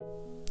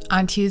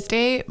On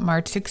Tuesday,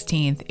 March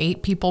 16th,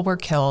 8 people were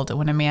killed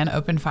when a man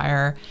opened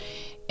fire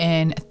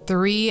in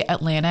 3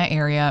 Atlanta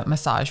area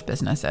massage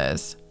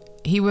businesses.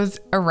 He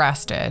was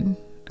arrested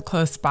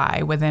close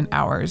by within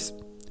hours.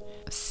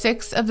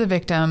 6 of the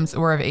victims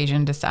were of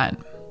Asian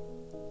descent.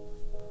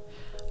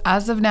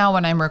 As of now,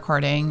 when I'm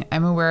recording,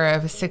 I'm aware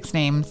of 6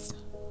 names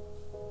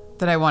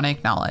that I want to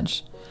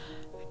acknowledge.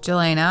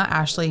 Jelena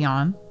Ashley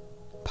Yan,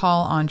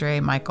 Paul Andre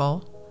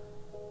Michael,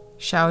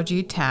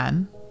 Xiaoji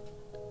Tan,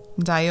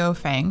 Dayo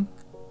Feng,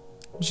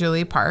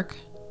 Julie Park,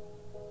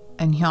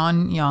 and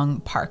Hyun Young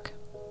Park.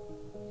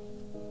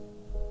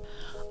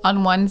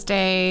 On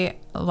Wednesday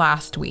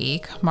last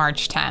week,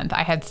 March 10th,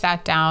 I had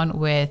sat down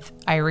with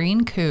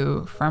Irene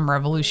Koo from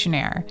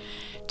Revolutionaire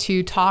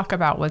to talk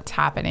about what's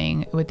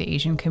happening with the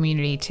Asian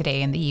community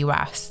today in the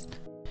US.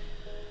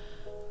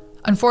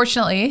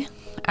 Unfortunately,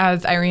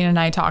 as Irene and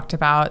I talked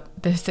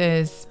about, this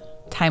is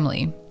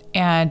timely,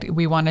 and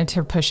we wanted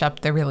to push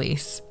up the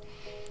release.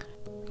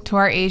 To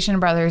our Asian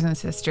brothers and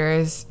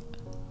sisters,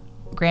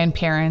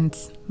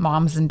 grandparents,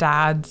 moms and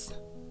dads,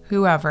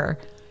 whoever,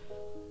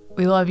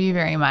 we love you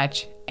very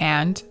much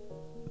and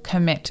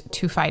commit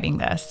to fighting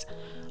this.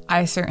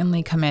 I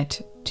certainly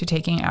commit to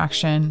taking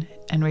action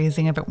and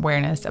raising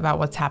awareness about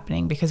what's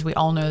happening, because we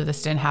all know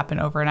this didn't happen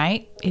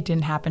overnight. It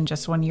didn't happen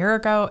just 1 year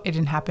ago. It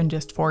didn't happen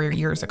just 4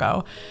 years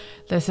ago.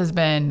 This has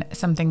been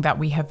something that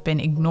we have been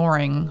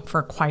ignoring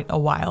for quite a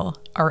while.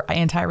 Our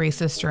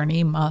anti-racist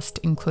journey must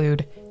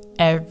include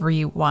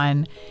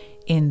everyone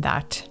in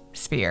that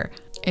sphere.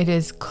 It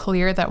is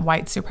clear that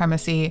white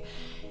supremacy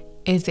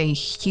is a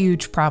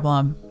huge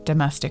problem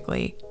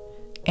domestically.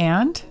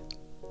 And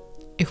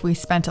if we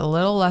spent a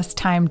little less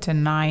time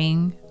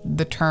denying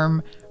the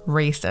term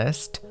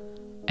racist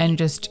and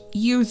just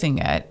using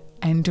it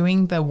and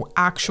doing the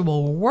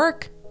actual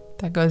work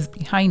that goes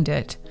behind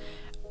it,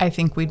 I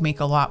think we'd make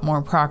a lot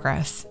more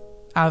progress,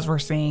 as we're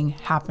seeing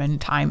happen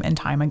time and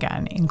time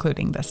again,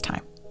 including this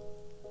time.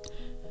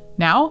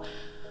 Now,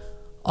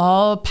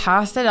 I'll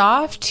pass it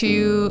off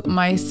to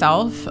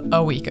myself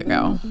a week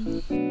ago.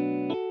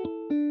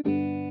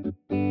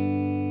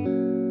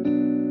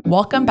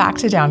 Welcome back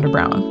to Down to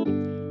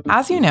Brown.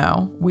 As you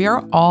know, we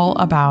are all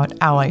about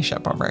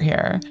allyship over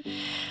here.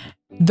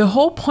 The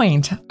whole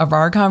point of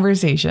our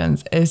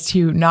conversations is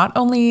to not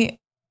only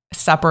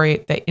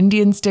separate the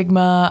Indian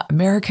stigma,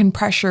 American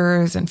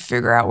pressures, and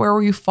figure out where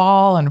we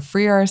fall and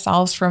free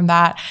ourselves from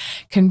that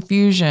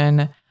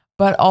confusion,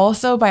 but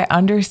also by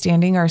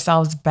understanding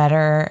ourselves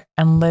better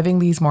and living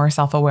these more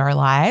self-aware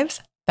lives,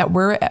 that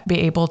we're be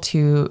able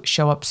to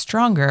show up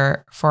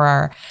stronger for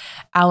our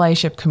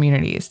allyship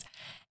communities.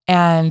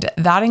 And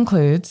that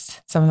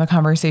includes some of the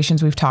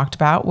conversations we've talked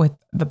about with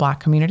the Black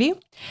community.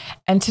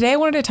 And today I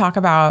wanted to talk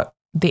about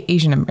the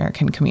Asian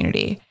American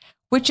community,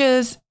 which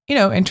is,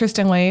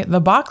 interestingly,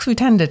 the box we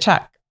tend to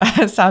check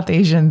as South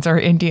Asians or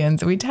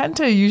Indians. We tend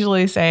to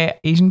usually say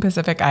Asian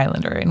Pacific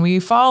Islander, and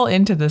we fall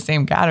into the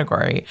same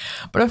category.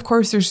 But of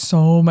course, there's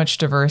so much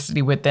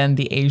diversity within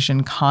the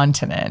Asian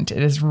continent.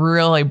 It is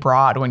really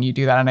broad when you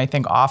do that. And I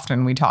think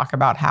often we talk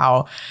about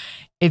how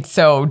it's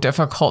so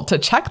difficult to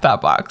check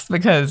that box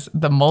because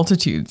the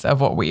multitudes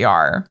of what we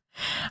are.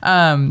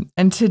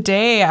 And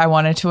today I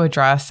wanted to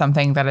address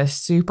something that is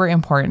super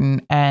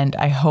important, and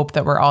I hope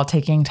that we're all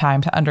taking time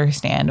to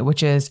understand,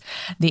 which is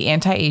the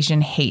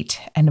anti-Asian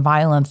hate and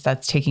violence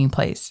that's taking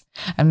place.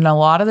 And a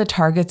lot of the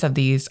targets of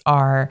these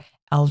are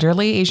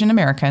elderly Asian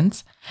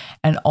Americans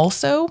and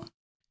also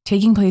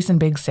taking place in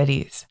big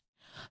cities.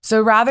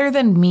 So rather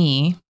than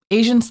me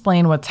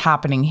Asian-splain what's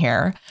happening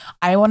here,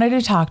 I wanted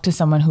to talk to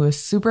someone who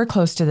is super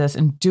close to this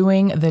and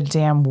doing the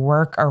damn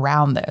work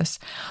around this.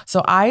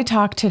 So I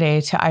talked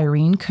today to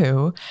Irene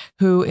Koo,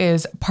 who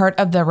is part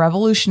of the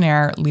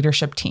Revolutionaire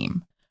leadership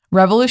team.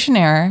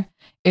 Revolutionaire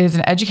is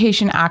an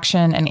education,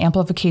 action, and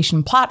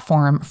amplification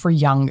platform for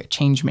young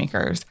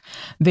changemakers.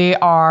 They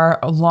are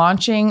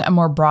launching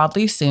more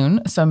broadly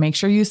soon, so make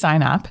sure you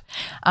sign up.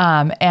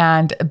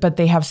 But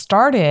they have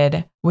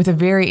started with a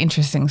very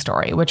interesting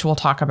story, which we'll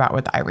talk about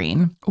with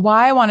Irene.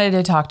 Why I wanted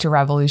to talk to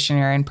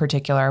Revolutionaire in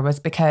particular was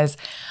because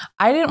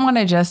I didn't want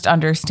to just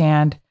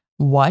understand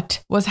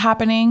what was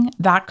happening.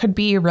 That could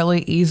be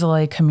really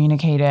easily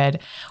communicated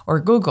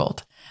or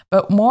Googled.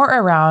 But more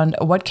around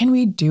what can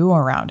we do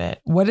around it?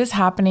 What is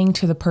happening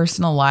to the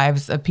personal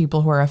lives of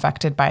people who are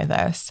affected by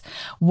this?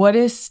 What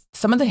is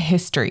some of the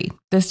history?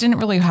 This didn't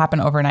really happen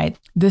overnight.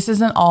 This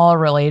isn't all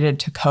related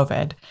to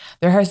COVID.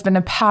 There has been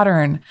a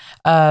pattern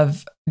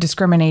of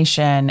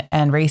discrimination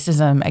and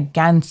racism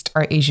against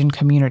our Asian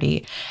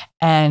community.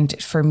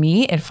 And for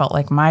me, it felt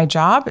like my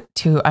job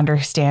to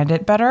understand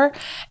it better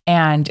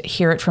and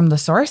hear it from the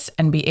source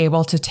and be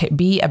able to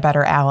be a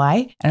better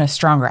ally and a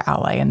stronger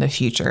ally in the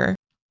future.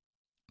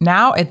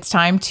 Now it's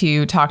time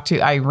to talk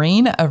to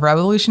Irene of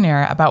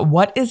Revolutionaire about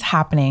what is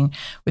happening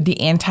with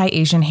the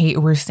anti-Asian hate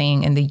we're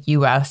seeing in the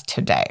US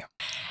today.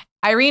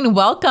 Irene,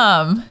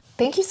 welcome.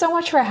 Thank you so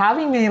much for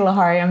having me,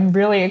 Lahari. I'm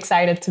really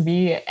excited to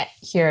be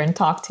here and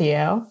talk to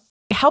you.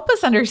 help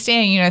us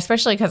understand,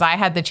 especially because I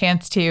had the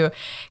chance to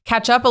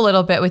catch up a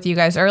little bit with you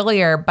guys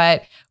earlier,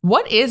 but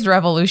what is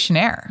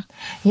Revolutionaire?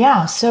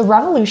 Yeah, so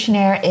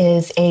Revolutionaire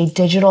is a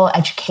digital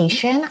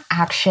education,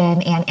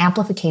 action, and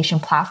amplification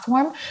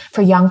platform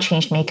for young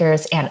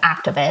changemakers and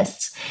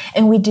activists.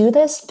 And we do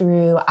this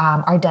through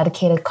our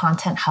dedicated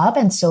content hub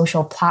and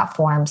social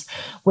platforms,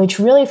 which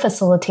really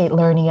facilitate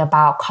learning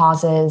about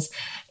causes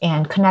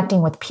and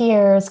connecting with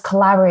peers,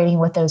 collaborating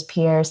with those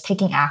peers,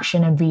 taking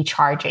action, and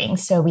recharging.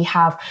 So we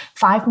have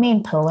 5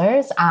 main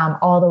pillars,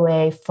 all the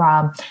way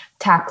from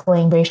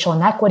tackling racial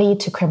inequity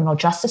to criminal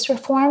justice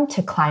reform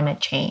to climate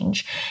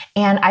change.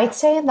 And I'd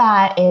say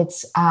that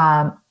it's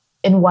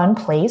in one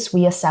place,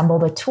 we assemble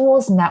the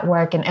tools,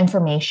 network, and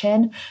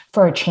information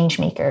for change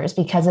makers,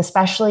 because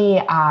especially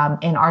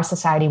in our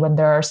society, when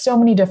there are so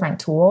many different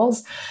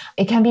tools,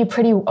 it can be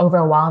pretty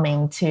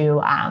overwhelming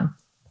to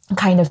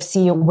kind of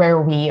see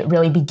where we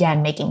really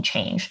begin making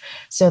change.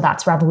 So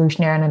that's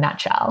Revolutionaire in a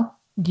nutshell.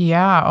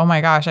 Yeah. Oh my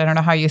gosh. I don't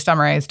know how you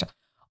summarized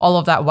all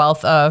of that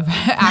wealth of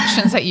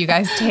actions that you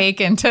guys take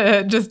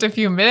into just a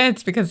few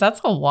minutes, because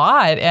that's a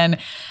lot. And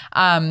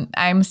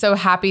I'm so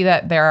happy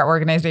that there are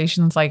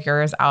organizations like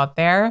yours out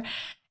there.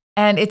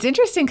 And it's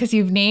interesting because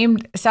you've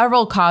named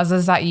several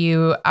causes that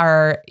you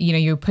are,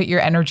 you put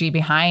your energy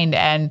behind.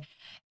 And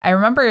I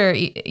remember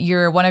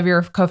one of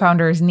your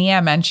co-founders,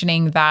 Nia,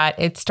 mentioning that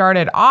it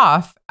started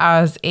off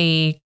as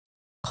a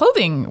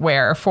clothing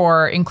wear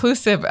for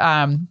inclusive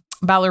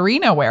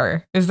ballerina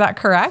wear. Is that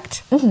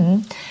correct?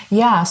 Mm-hmm.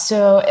 Yeah.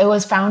 So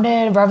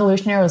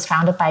Revolutionaire was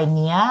founded by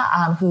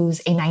Nia,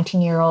 who's a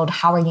 19-year-old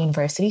Howard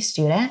University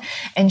student.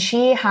 And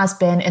she has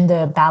been in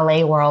the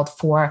ballet world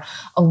for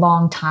a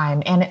long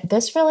time. And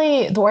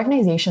the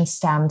organization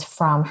stemmed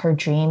from her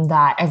dream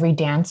that every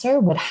dancer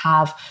would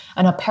have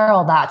an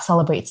apparel that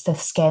celebrates the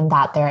skin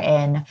that they're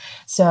in.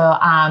 So,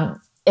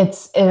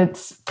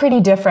 it's pretty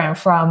different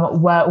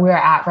from what we're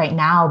at right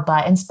now,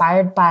 but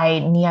inspired by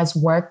Nia's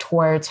work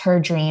towards her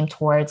dream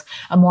towards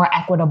a more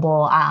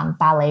equitable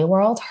ballet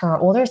world, her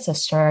older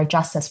sister,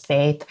 Justice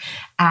Faith,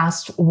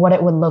 asked what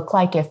it would look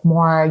like if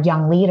more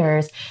young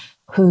leaders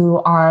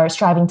who are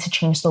striving to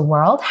change the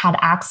world had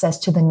access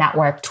to the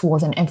network,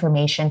 tools, and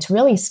information to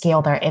really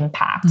scale their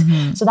impact.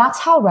 Mm-hmm. So that's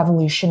how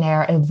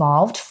Revolutionaire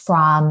evolved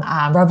from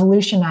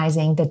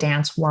revolutionizing the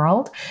dance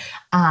world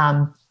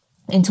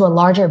into a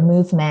larger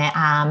movement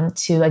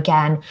to,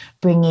 again,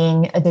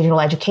 bringing a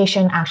digital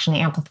education, action,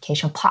 and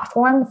amplification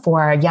platform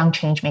for young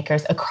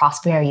changemakers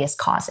across various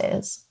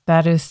causes.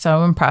 That is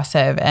so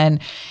impressive. And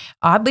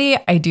oddly,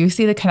 I do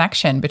see the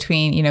connection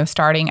between,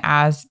 starting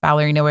as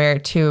ballerina wear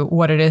to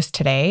what it is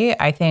today.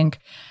 I think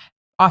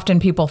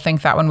often people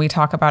think that when we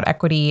talk about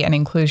equity and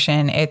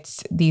inclusion,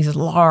 it's these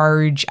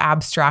large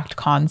abstract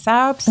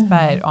concepts, mm-hmm.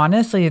 but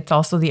honestly, it's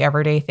also the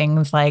everyday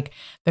things like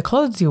the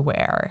clothes you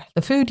wear,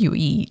 the food you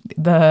eat,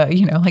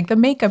 like the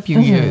makeup you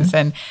mm-hmm. use.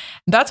 And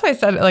that's why I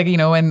said,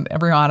 when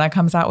Rihanna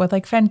comes out with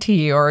like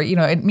Fenty or,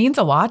 it means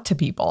a lot to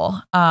people.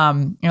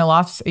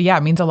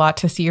 It means a lot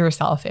to see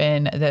yourself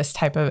in this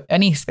type of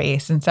any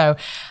space. And so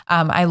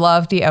I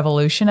love the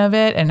evolution of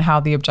it and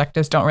how the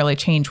objectives don't really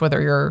change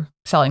whether you're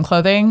selling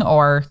clothing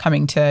or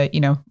coming to,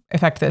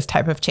 affect this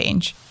type of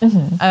change.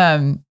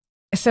 Mm-hmm.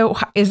 So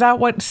is that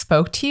what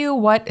spoke to you?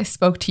 What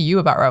spoke to you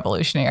about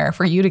Revolutionaire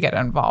for you to get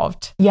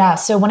involved? Yeah.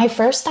 So when I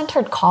first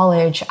entered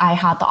college, I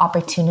had the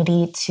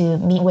opportunity to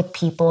meet with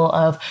people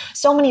of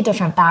so many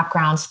different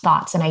backgrounds,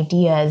 thoughts, and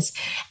ideas.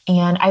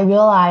 And I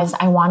realized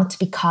I wanted to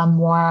become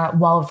more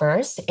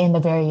well-versed in the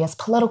various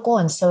political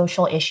and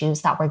social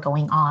issues that were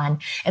going on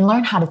and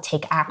learn how to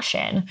take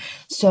action.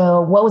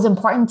 So what was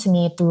important to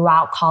me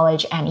throughout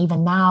college and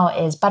even now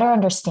is better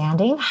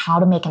understanding how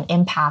to make an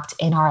impact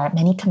in our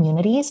many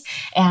communities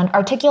and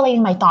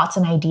articulating my thoughts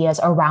and ideas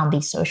around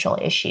these social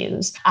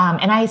issues.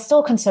 And I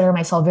still consider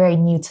myself very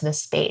new to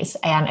this space.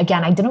 And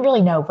again, I didn't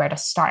really know where to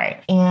start.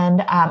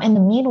 And in the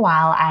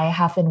meanwhile, I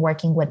have been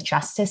working with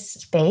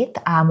Justice Faith,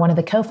 one of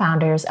the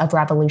co-founders of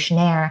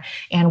Revolutionaire.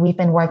 And we've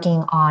been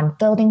working on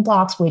Building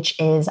Blocks, which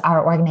is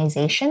our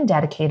organization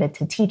dedicated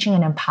to teaching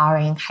and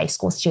empowering high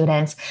school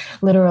students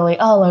literally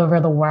all over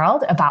the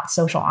world about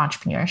social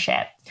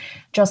entrepreneurship.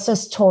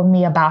 Justice told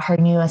me about her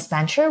newest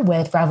venture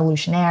with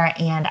Revolutionaire,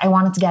 and I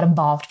wanted to get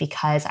involved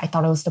because I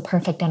thought it was the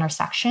perfect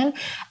intersection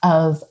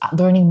of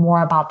learning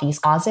more about these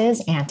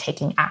causes and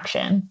taking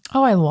action.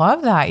 Oh, I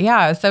love that.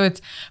 Yeah. So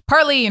it's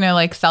partly,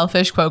 like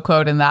selfish,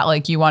 quote, in that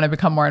like you want to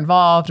become more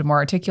involved, more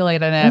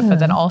articulate in it, mm-hmm. but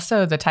then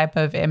also the type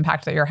of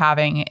impact that you're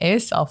having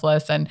is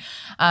selfless. And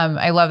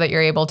I love that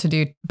you're able to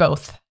do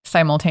both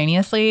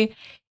simultaneously.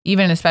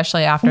 Even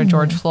especially after mm-hmm.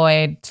 George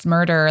Floyd's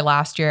murder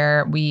last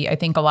year, I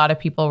think a lot of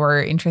people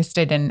were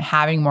interested in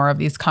having more of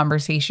these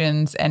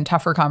conversations and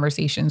tougher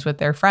conversations with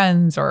their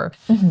friends or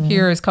mm-hmm.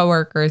 peers,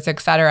 coworkers, et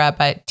cetera.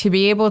 But to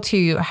be able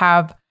to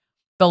have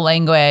the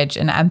language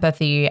and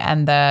empathy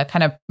and the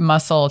kind of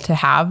muscle to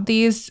have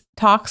these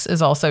talks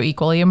is also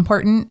equally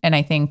important. And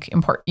I think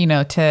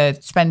important, to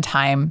spend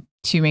time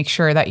to make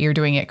sure that you're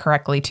doing it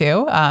correctly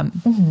too.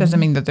 Doesn't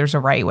mean that there's a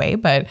right way,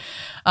 but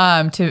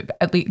to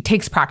at least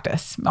takes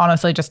practice.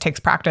 Honestly, just takes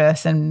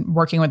practice and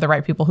working with the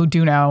right people who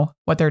do know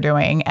what they're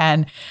doing.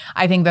 And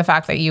I think the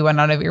fact that you went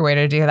out of your way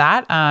to do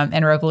that,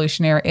 and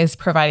Revolutionaire is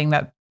providing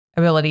that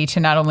ability to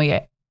not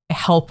only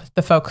help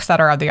the folks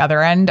that are at the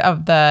other end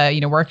of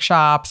the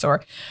workshops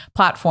or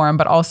platform,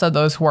 but also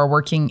those who are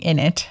working in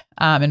it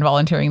and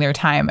volunteering their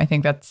time. I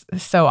think that's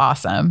so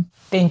awesome.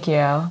 Thank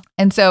you.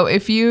 And so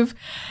if you've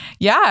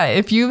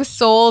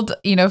sold,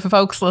 for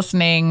folks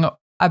listening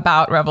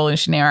about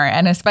Revolutionaire,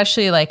 and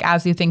especially like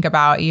as you think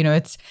about,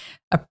 it's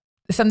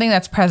something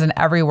that's present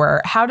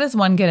everywhere, how does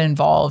one get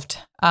involved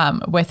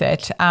with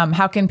it?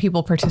 How can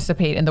people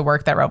participate in the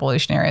work that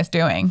Revolutionaire is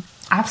doing?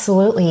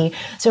 Absolutely.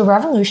 So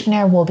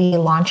Revolutionaire will be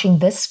launching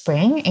this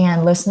spring,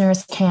 and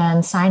listeners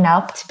can sign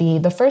up to be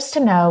the first to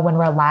know when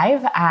we're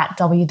live at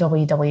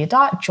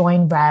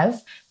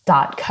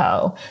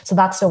www.joinrev.co. So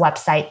that's the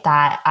website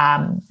that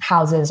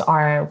houses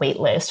our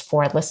waitlist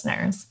for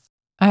listeners.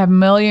 I have a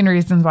million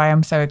reasons why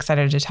I'm so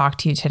excited to talk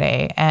to you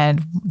today.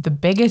 And the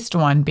biggest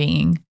one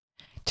being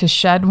to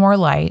shed more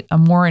light, a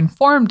more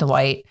informed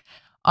light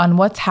on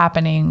what's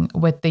happening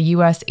with the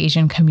U.S.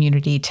 Asian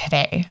community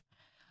today.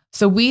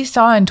 So we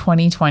saw in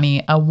 2020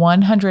 a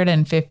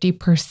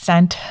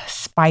 150%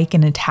 spike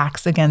in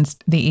attacks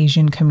against the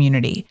Asian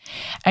community.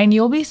 And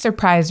you'll be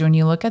surprised when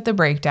you look at the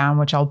breakdown,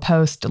 which I'll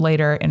post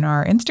later in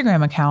our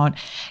Instagram account.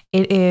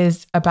 It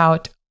is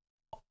about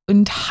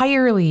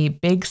entirely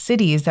big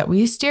cities that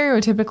we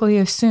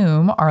stereotypically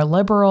assume are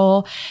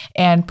liberal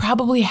and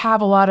probably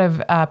have a lot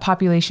of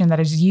population that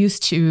is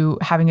used to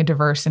having a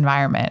diverse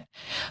environment.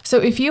 So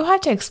if you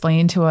had to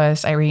explain to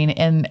us, Irene,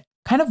 in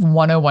kind of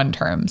 101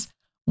 terms,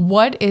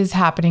 what is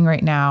happening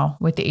right now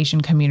with the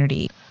Asian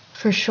community?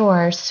 For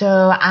sure.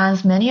 So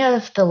as many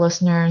of the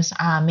listeners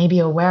may be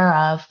aware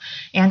of,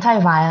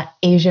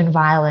 anti-Asian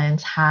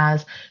violence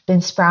has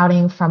been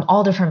sprouting from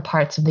all different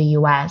parts of the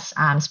U.S.,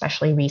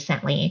 especially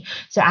recently.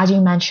 So as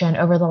you mentioned,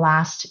 over the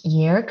last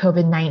year,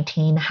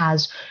 COVID-19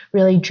 has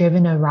really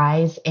driven a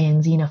rise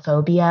in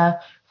xenophobia,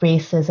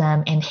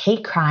 racism, and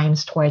hate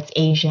crimes towards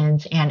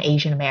Asians and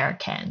Asian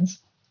Americans.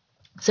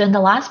 So in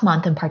the last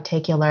month in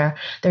particular,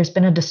 there's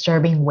been a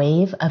disturbing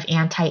wave of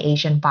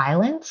anti-Asian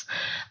violence,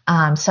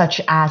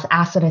 such as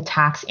acid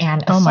attacks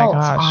and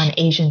assaults on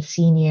Asian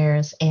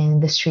seniors in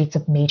the streets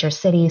of major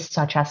cities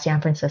such as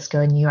San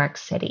Francisco and New York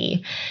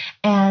City.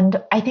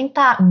 And I think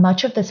that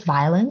much of this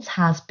violence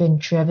has been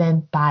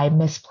driven by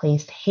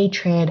misplaced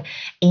hatred,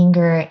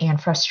 anger,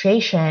 and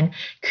frustration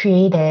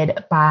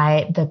created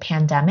by the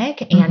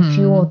pandemic and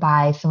fueled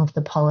by some of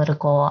the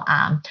political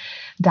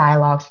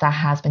dialogues that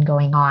has been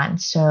going on.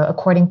 So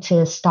according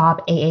to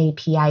Stop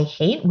AAPI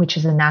Hate, which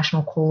is a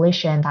national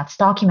coalition that's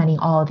documenting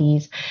all of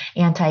these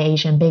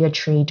anti-Asian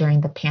bigotry during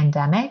the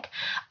pandemic,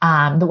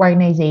 the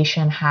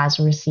organization has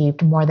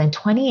received more than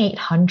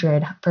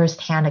 2,800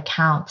 firsthand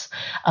accounts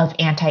of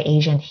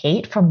anti-Asian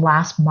hate from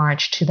last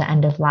March to the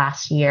end of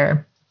last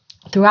year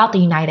throughout the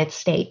United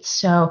States.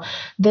 So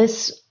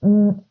this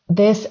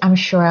I'm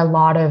sure a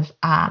lot of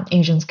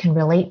Asians can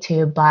relate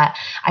to, but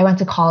I went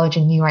to college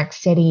in New York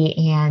City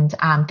and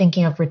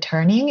thinking of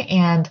returning.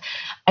 And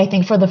I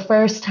think for the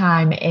first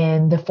time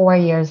in the 4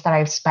 years that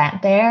I've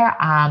spent there,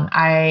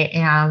 I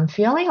am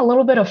feeling a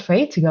little bit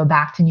afraid to go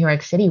back to New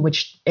York City,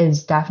 which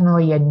is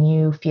definitely a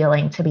new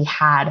feeling to be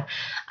had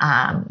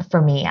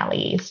for me, at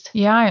least.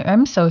 Yeah,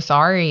 I'm so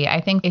sorry.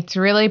 I think it's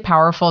really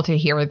powerful to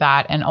hear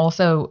that. And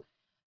also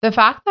the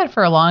fact that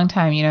for a long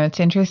time, it's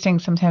interesting.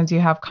 Sometimes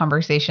you have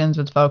conversations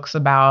with folks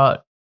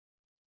about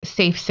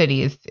safe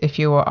cities if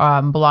you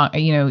belong,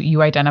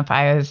 you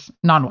identify as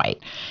non-white.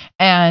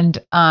 And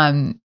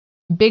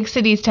big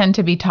cities tend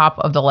to be top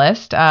of the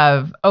list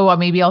of, well,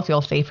 maybe I'll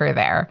feel safer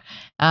there.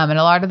 And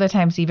a lot of the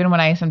times, even when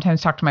I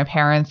sometimes talk to my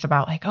parents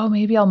about like,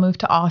 maybe I'll move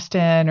to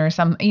Austin or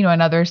some,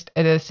 another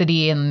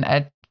city in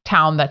a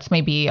town that's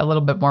maybe a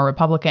little bit more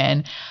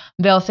Republican,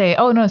 they'll say,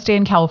 oh no, stay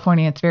in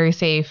California. It's very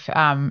safe,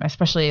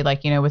 especially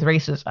like, with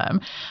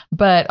racism.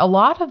 But a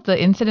lot of the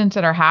incidents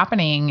that are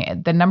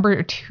happening,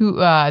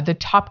 the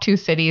top two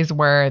cities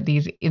where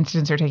these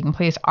incidents are taking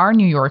place are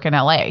New York and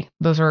LA.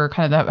 Those are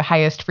kind of the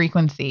highest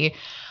frequency.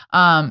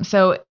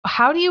 So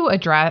how do you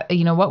address,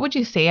 what would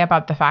you say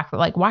about the fact that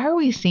like, why are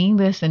we seeing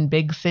this in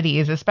big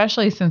cities,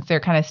 especially since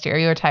they're kind of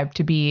stereotyped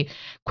to be,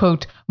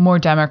 quote, more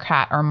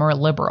Democrat or more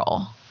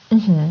liberal?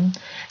 Mm-hmm.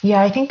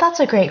 Yeah, I think that's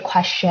a great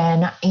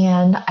question.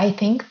 And I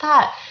think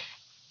that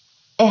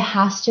it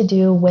has to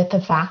do with the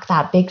fact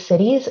that big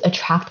cities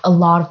attract a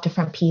lot of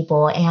different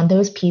people, and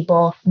those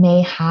people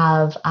may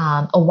have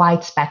a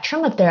wide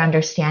spectrum of their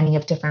understanding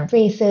of different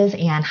races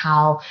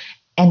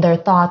and their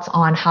thoughts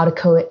on how to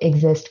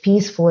coexist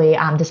peacefully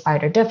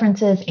despite our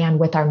differences and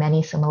with our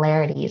many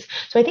similarities.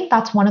 So I think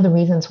that's one of the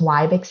reasons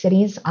why big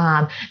cities,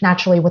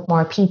 naturally with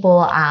more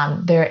people,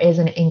 there is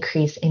an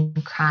increase in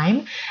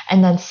crime.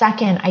 And then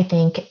second, I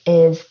think,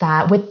 is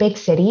that with big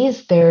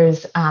cities,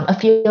 there's a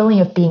feeling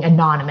of being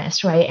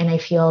anonymous, right? And I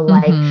feel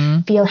like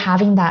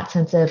having that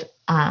sense of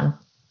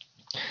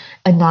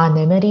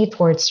anonymity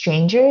towards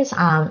strangers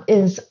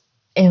is,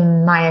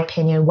 in my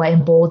opinion, what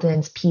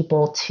emboldens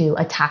people to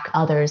attack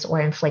others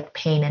or inflict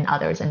pain in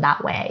others in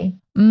that way.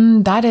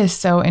 That is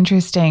so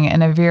interesting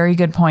and a very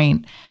good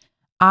point.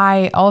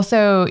 I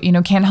also,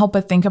 can't help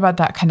but think about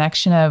that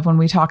connection of when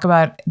we talk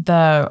about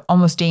the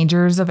almost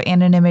dangers of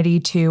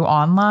anonymity to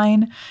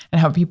online and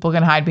how people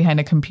can hide behind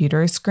a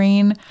computer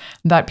screen,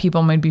 that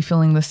people might be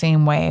feeling the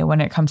same way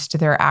when it comes to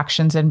their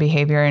actions and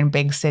behavior in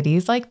big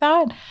cities like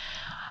that.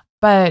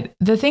 But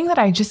the thing that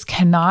I just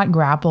cannot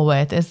grapple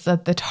with is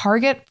that the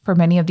target for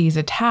many of these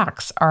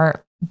attacks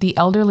are the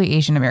elderly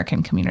Asian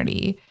American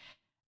community.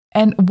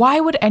 And why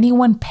would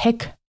anyone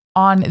pick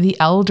on the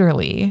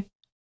elderly?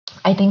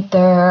 I think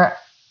there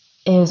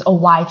is a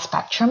wide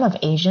spectrum of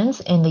Asians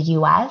in the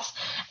US.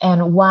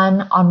 And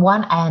on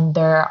one end,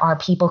 there are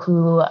people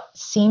who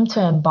seem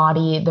to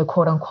embody the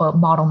quote unquote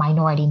model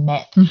minority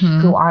myth,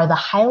 who are the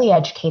highly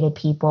educated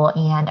people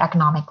and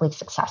economically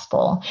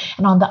successful.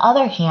 And on the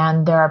other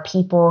hand, there are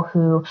people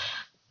who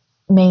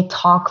may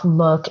talk,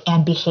 look,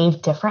 and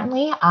behave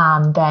differently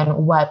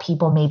than what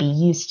people may be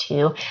used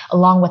to,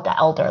 along with the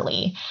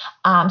elderly.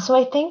 So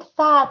I think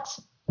that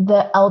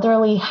the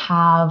elderly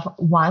have,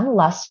 one,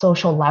 less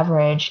social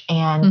leverage,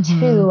 and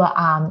two,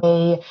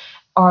 they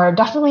are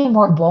definitely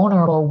more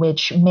vulnerable,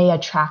 which may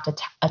attract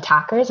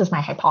attackers, is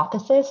my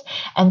hypothesis.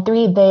 And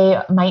three,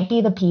 they might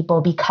be the people,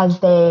 because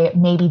they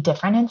may be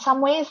different in some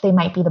ways, they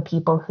might be the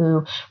people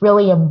who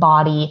really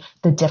embody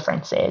the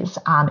differences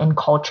in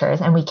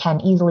cultures. And we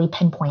can easily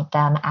pinpoint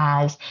them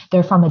as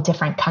they're from a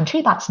different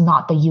country that's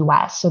not the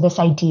US. So this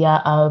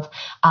idea of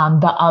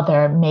the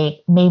other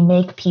may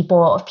make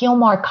people feel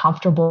more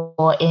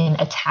comfortable in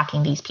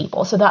attacking these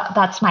people. So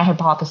that's my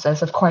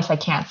hypothesis. Of course, I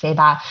can't say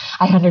that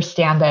I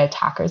understand the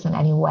attackers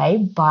in any way,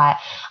 but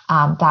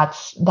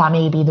that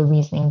may be the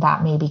reasoning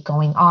that may be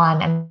going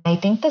on. And I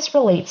think this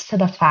relates to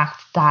the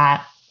fact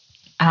that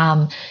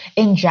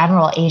in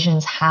general,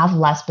 Asians have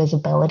less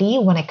visibility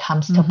when it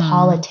comes to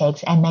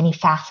politics and many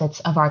facets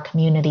of our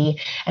community.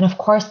 And of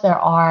course, there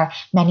are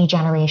many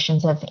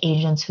generations of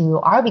Asians who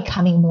are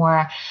becoming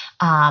more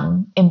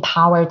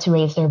empowered to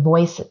raise their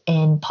voice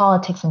in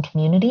politics and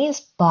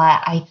communities.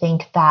 But I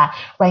think that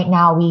right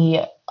now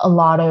a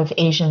lot of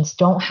Asians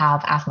don't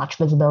have as much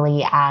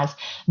visibility as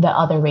the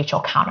other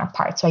racial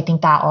counterparts. So I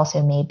think that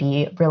also may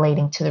be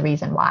relating to the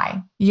reason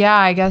why. Yeah,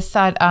 I guess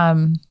that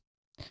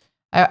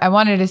I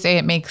wanted to say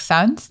it makes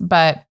sense,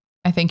 but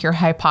I think your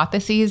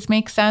hypotheses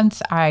make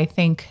sense. I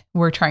think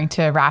we're trying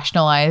to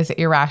rationalize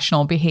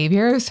irrational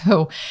behavior.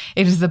 So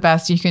it is the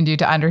best you can do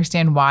to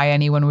understand why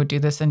anyone would do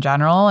this in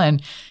general.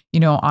 And,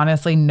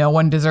 honestly, no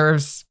one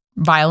deserves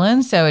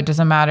violence. So it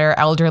doesn't matter,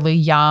 elderly,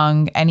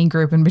 young, any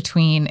group in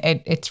between,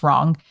 it's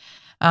wrong.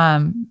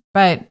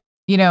 But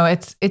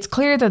it's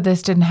clear that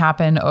this didn't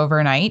happen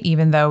overnight,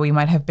 even though we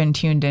might have been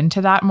tuned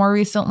into that more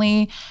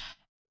recently.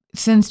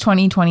 Since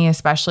 2020,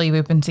 especially,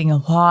 we've been seeing a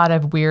lot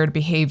of weird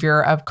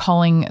behavior of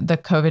calling the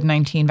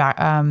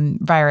COVID-19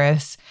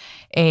 virus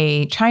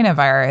a China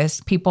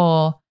virus,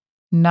 people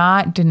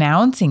not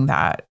denouncing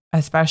that,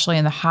 especially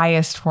in the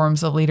highest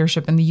forms of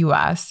leadership in the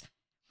US.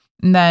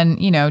 And then,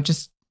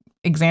 just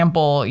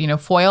example,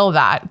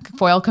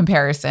 foil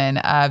comparison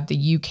of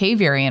the UK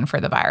variant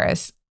for the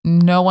virus.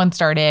 No one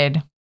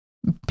started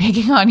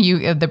picking on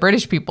the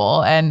British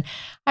people. And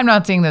I'm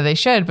not saying that they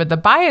should, but the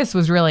bias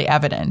was really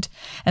evident.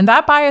 And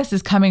that bias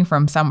is coming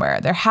from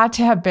somewhere.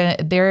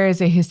 There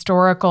is a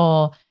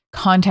historical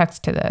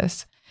context to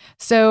this.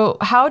 So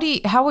how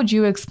would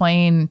you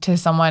explain to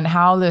someone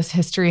how this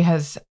history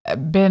has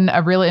been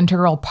a really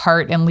integral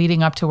part in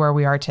leading up to where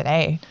we are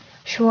today?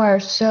 Sure.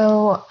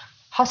 So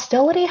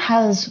hostility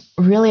has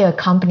really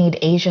accompanied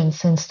Asians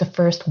since the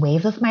first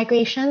wave of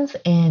migrations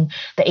in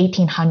the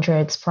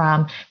 1800s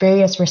from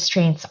various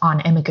restraints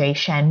on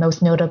immigration,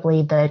 most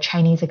notably the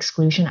Chinese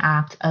Exclusion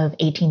Act of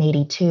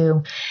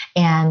 1882.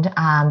 And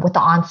with the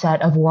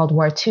onset of World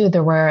War II,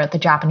 there were the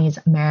Japanese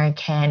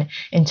American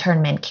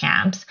internment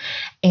camps.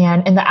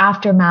 And in the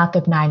aftermath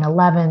of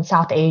 9/11,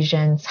 South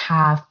Asians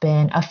have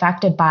been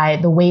affected by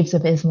the waves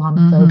of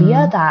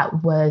Islamophobia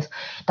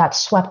that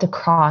swept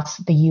across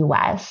the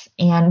US.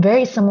 And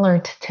very similar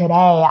to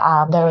today,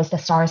 there was the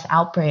SARS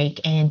outbreak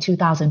in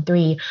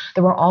 2003.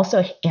 There were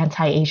also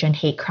anti-Asian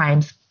hate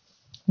crimes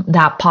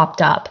that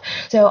popped up.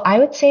 So I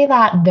would say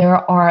that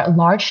there are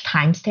large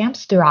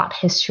timestamps throughout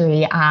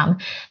history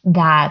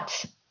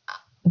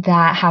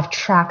that have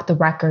tracked the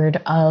record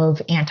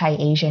of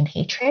anti-Asian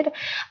hatred.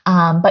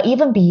 But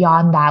even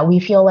beyond that, we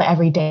feel it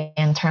every day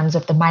in terms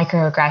of the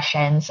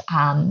microaggressions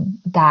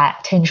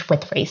that tinge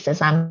with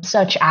racism,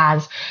 such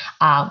as,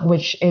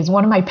 which is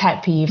one of my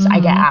pet peeves.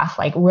 I get asked,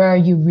 where are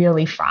you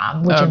really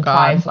from? Which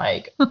implies,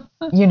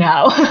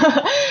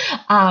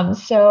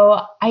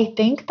 So I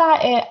think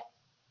that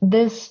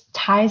this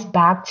ties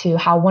back to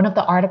how one of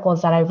the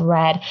articles that I've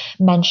read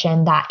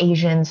mentioned that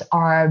Asians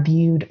are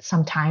viewed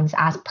sometimes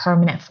as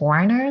permanent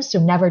foreigners, so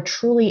never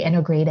truly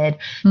integrated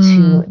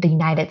to the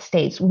United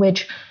States,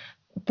 which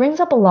brings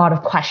up a lot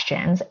of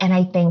questions. And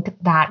I think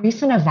that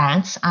recent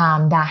events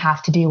that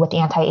have to do with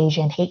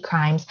anti-Asian hate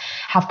crimes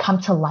have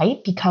come to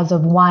light because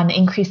of, one,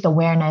 increased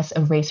awareness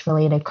of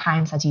race-related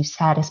crimes, as you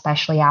said,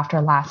 especially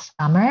after last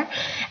summer,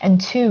 and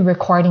two,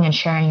 recording and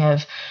sharing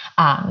of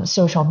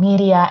social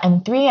media,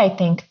 and three, I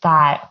think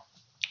that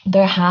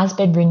there has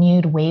been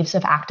renewed waves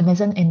of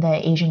activism in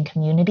the Asian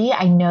community.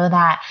 I know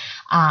that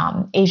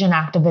Asian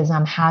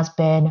activism has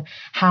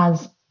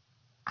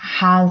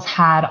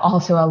had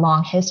also a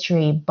long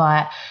history,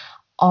 but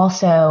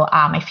also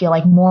I feel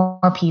like more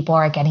people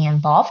are getting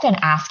involved and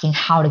asking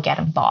how to get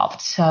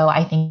involved. So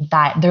I think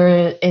that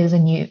there is a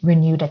new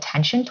renewed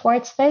attention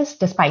towards this,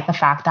 despite the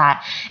fact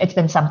that it's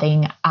been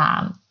something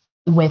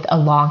with a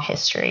long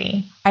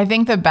history. I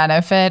think the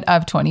benefit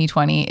of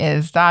 2020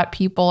 is that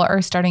people are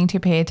starting to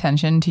pay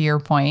attention, to your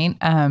point.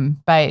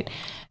 But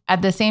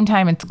at the same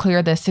time, it's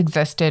clear this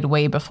existed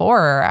way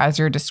before, as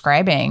you're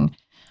describing.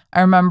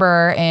 I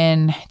remember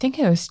I think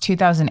it was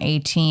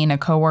 2018, a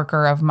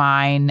coworker of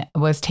mine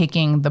was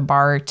taking the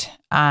BART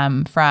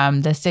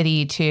from the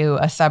city to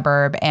a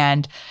suburb,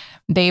 and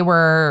they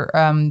were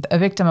a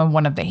victim of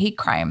one of the hate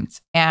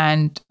crimes.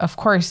 And of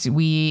course,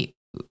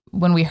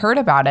 when we heard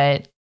about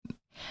it,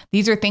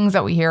 these are things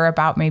that we hear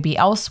about maybe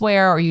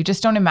elsewhere, or you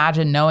just don't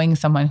imagine knowing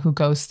someone who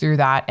goes through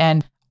that.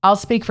 And I'll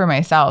speak for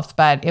myself,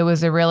 but it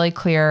was a really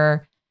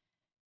clear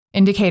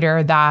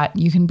indicator that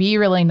you can be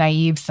really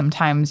naive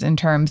sometimes in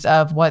terms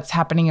of what's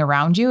happening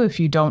around you if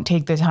you don't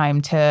take the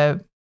time to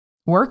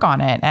work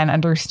on it and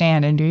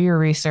understand and do your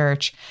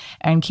research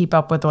and keep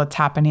up with what's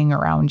happening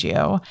around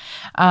you.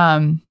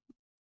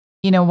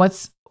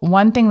 What's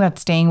one thing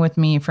that's staying with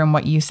me from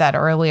what you said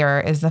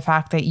earlier is the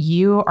fact that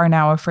you are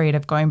now afraid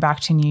of going back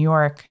to New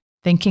York,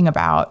 thinking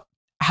about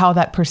how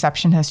that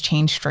perception has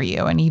changed for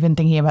you, and even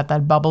thinking about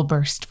that bubble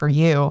burst for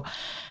you.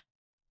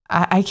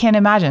 I can't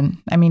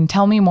imagine. I mean,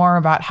 tell me more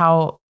about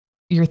how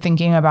you're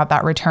thinking about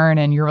that return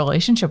and your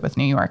relationship with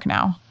New York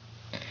now.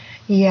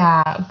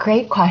 Yeah,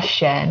 great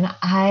question.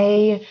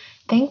 I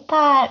think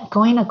that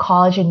going to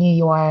college in New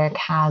York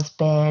has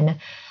been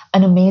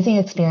an amazing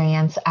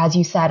experience. As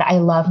you said, I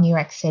love New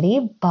York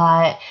City,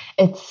 but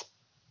it's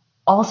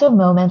also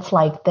moments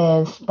like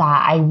this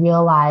that I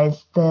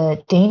realize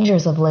the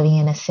dangers of living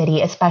in a city,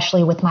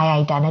 especially with my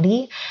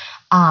identity.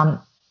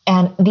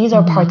 And these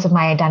are parts of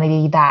my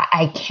identity that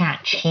I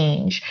can't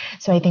change.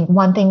 So I think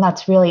one thing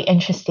that's really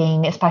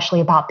interesting, especially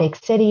about big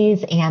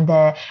cities and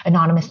the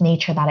anonymous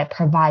nature that it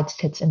provides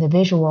to its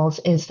individuals,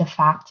 is the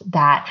fact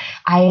that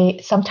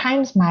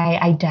sometimes my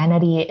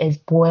identity is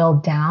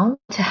boiled down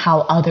to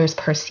how others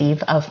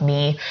perceive of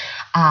me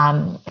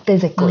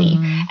physically.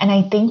 And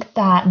I think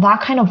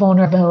that kind of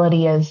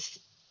vulnerability is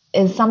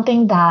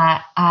something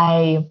that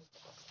I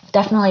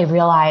definitely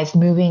realized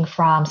moving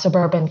from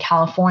suburban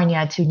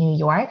California to New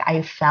York,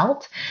 I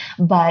felt,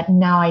 but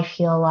now I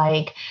feel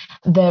like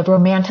the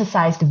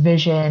romanticized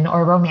vision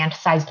or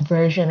romanticized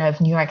version of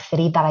New York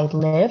City that I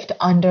lived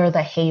under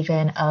the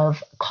haven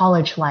of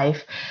college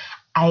life,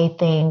 I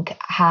think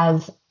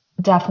has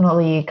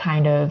definitely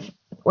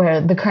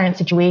where the current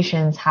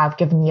situations have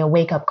given me a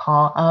wake-up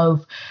call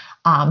of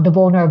the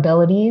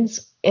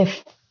vulnerabilities,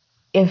 if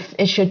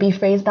it should be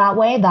phrased that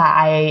way, that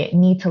I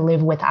need to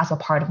live with as a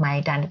part of my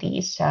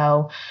identity.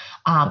 So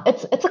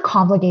it's a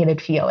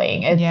complicated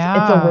feeling. It's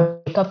a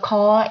wake-up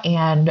call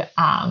and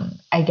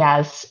I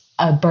guess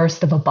a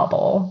burst of a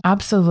bubble.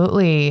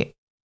 Absolutely.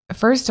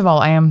 First of all,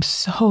 I am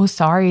so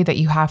sorry that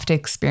you have to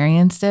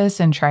experience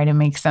this and try to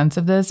make sense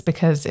of this,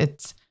 because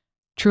it's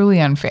truly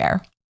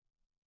unfair.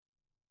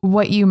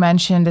 What you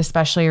mentioned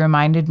especially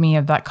reminded me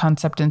of that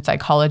concept in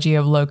psychology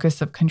of locus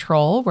of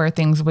control, where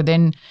things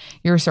within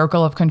your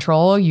circle of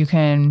control you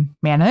can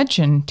manage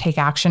and take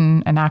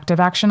action and active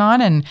action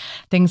on, and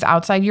things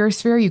outside your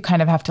sphere you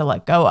kind of have to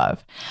let go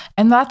of.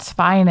 And that's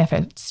fine if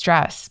it's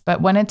stress, but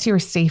when it's your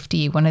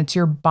safety, when it's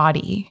your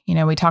body,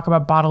 we talk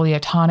about bodily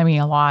autonomy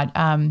a lot,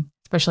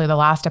 especially the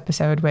last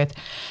episode with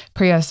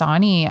Priya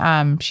Sani.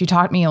 She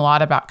taught me a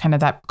lot about kind of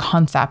that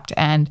concept,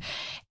 and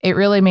it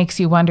really makes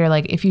you wonder,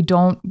 like, if you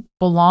don't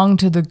belong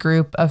to the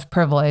group of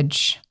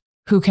privilege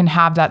who can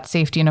have that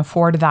safety and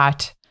afford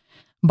that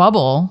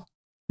bubble,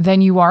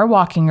 then you are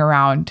walking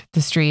around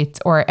the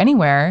streets or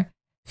anywhere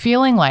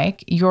feeling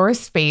like your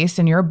space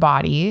and your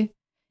body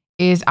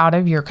is out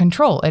of your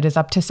control. It is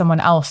up to someone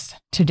else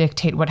to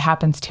dictate what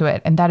happens to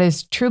it. And that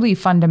is truly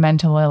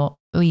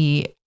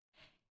fundamentally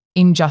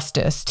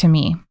injustice to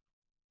me.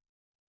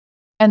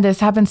 And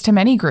this happens to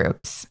many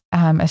groups,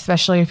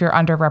 especially if you're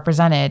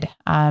underrepresented.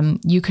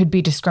 You could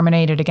be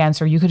discriminated against,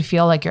 or you could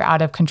feel like you're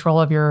out of control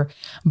of your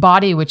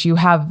body, which you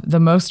have the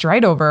most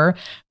right over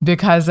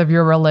because of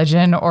your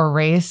religion or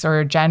race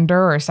or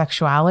gender or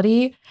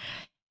sexuality.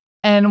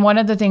 And one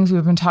of the things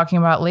we've been talking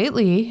about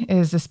lately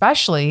is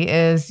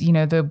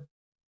the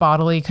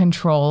bodily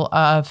control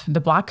of the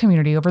Black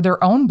community over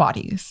their own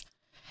bodies.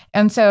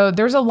 And so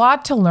there's a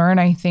lot to learn,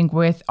 I think,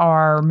 with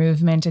our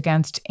movement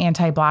against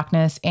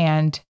anti-Blackness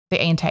and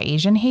the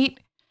anti-Asian hate.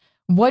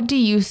 What do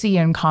you see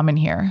in common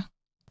here?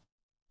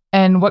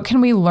 And what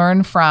can we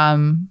learn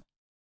from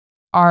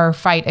our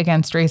fight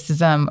against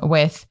racism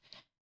with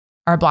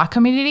our Black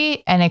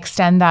community and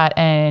extend that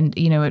and,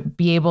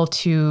 be able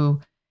to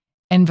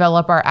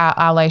envelop our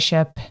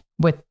allyship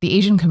with the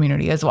Asian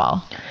community as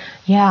well?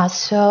 Yeah,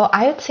 so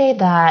I would say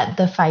that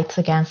the fights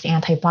against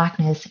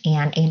anti-Blackness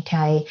and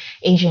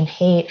anti-Asian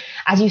hate,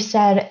 as you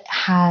said,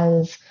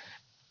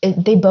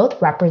 they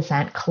both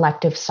represent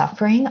collective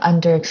suffering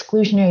under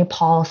exclusionary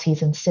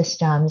policies and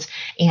systems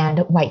and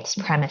white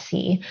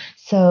supremacy.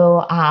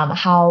 So,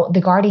 how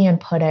The Guardian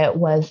put it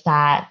was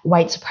that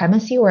white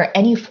supremacy, or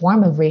any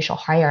form of racial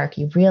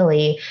hierarchy,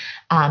 really,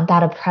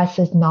 that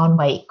oppresses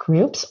non-white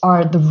groups,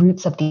 are the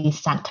roots of these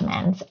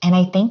sentiments. And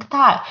I think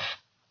that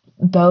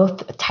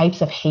both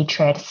types of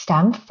hatred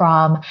stem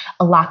from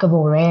a lack of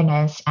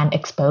awareness and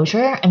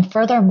exposure, and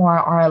furthermore,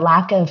 our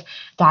lack of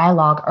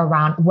dialogue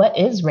around what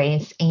is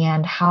race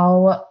and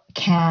how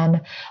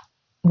can,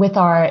 with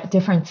our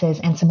differences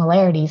and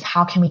similarities,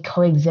 how can we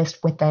coexist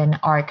within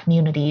our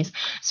communities?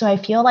 So I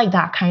feel like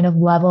that kind of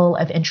level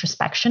of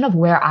introspection of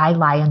where I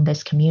lie in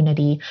this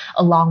community,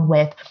 along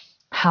with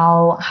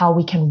how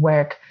we can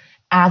work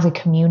as a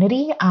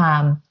community,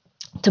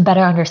 to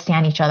better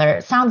understand each other.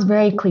 It sounds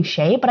very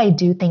cliche, but I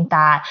do think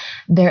that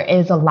there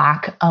is a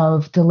lack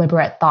of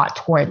deliberate thought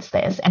towards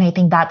this. And I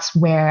think that's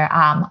where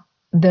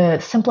the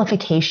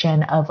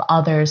simplification of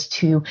others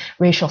to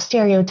racial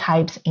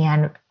stereotypes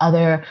and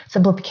other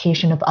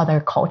simplification of other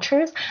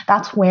cultures,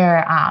 that's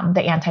where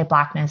the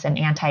anti-Blackness and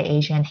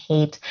anti-Asian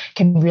hate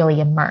can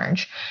really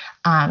emerge.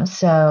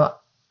 So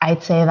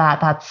I'd say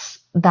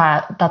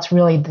that's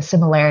really the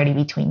similarity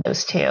between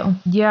those two.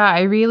 Yeah,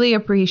 I really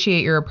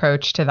appreciate your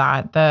approach to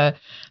that. The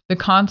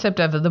concept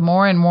of the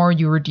more and more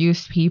you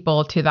reduce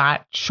people to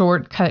that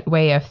shortcut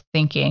way of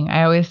thinking.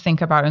 I always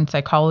think about in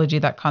psychology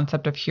that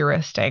concept of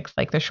heuristics,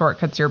 like the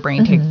shortcuts your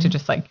brain takes to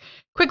just like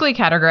quickly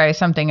categorize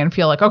something and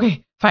feel like,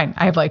 okay, fine,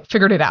 I've like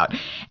figured it out.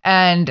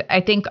 And I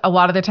think a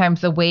lot of the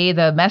times the way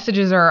the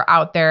messages are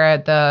out there,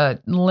 the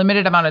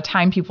limited amount of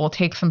time people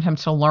take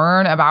sometimes to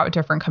learn about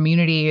different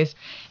communities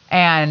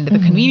and the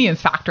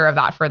convenience factor of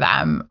that for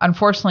them,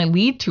 unfortunately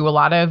lead to a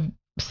lot of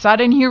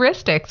sudden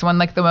heuristics when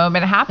like the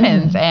moment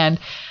happens. And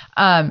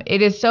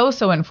it is so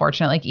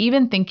unfortunate. Like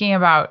even thinking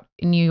about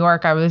New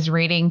York, I was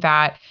reading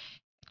that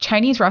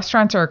Chinese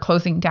restaurants are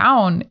closing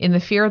down in the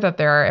fear that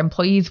their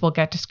employees will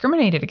get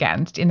discriminated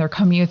against in their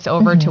commutes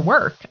over to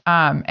work.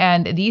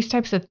 And these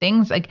types of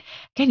things, like,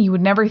 again, you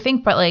would never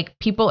think, but like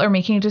people are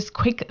making just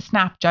quick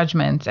snap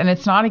judgments, and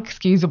it's not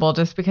excusable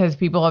just because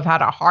people have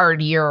had a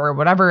hard year or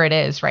whatever it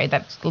is, right?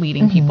 That's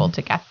leading people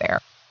to get there.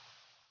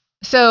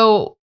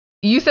 So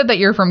you said that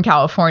you're from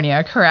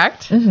California,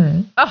 correct?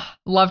 Oh,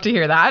 love to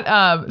hear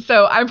that.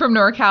 So I'm from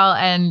NorCal,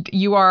 and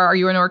are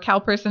you a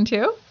NorCal person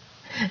too?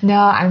 No,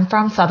 I'm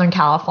from Southern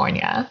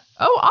California.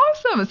 Oh,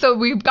 awesome. So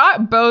we've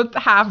got both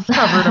halves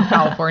covered of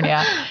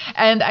California.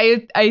 And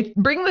I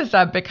bring this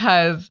up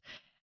because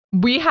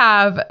we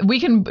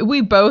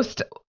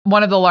boast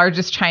one of the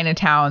largest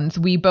Chinatowns.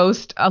 We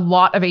boast a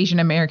lot of Asian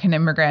American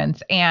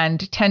immigrants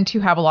and tend to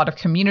have a lot of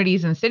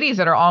communities and cities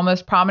that are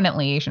almost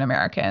prominently Asian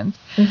Americans.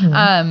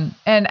 And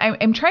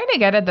I'm trying to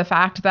get at the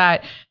fact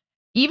that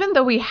even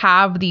though we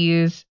have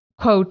these,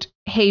 quote,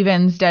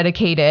 havens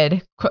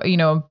dedicated,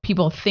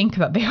 people think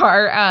that they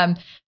are,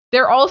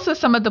 they're also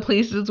some of the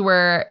places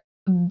where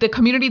the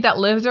community that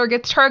lives there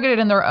gets targeted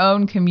in their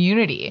own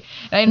community.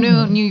 And I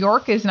know New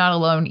York is not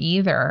alone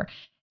either.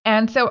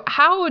 And so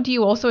how do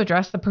you also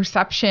address the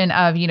perception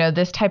of,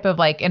 this type of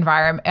like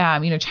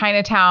environment,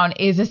 Chinatown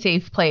is a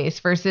safe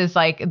place versus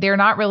like they're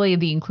not really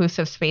the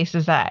inclusive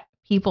spaces that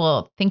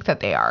people think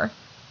that they are?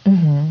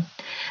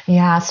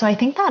 Yeah, so I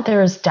think that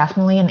there's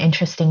definitely an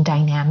interesting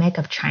dynamic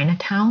of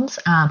Chinatowns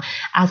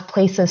as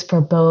places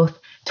for both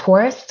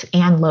tourists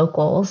and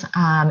locals.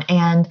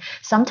 And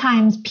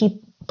sometimes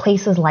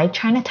places like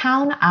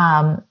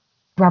Chinatown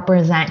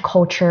represent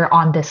culture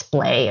on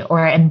display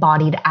or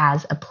embodied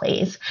as a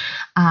place.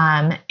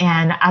 And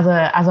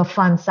as a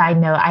fun side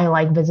note, I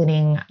like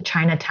visiting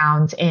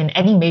Chinatowns in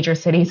any major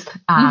cities that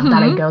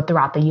I go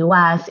throughout the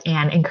US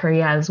and in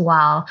Korea as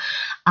well.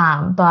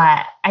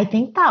 But I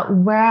think that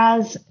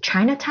whereas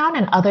Chinatown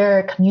and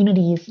other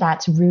communities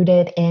that's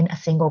rooted in a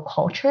single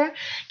culture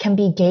can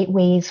be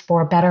gateways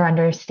for better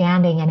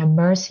understanding and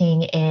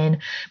immersing in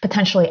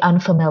potentially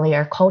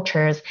unfamiliar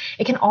cultures,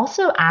 it can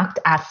also act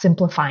as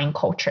simplifying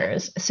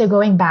cultures. So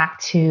going back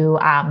to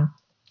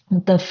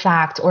the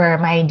fact or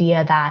my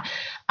idea that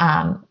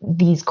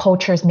these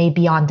cultures may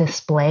be on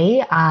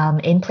display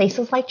in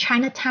places like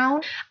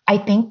Chinatown, I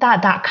think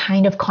that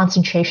kind of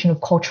concentration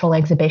of cultural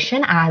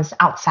exhibition, as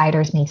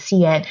outsiders may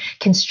see it,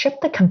 can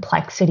strip the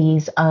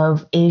complexities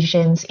of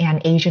Asians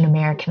and Asian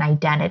American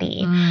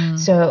identity.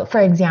 So, for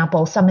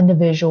example, some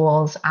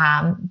individuals,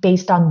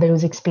 based on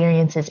those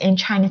experiences in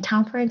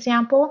Chinatown, for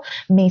example,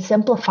 may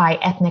simplify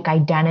ethnic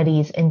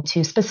identities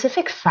into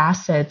specific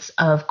facets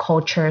of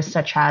culture,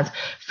 such as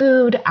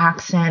food,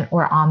 accent,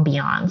 or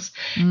ambiance.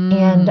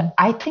 And And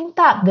I think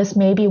that this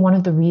may be one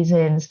of the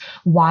reasons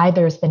why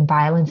there's been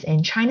violence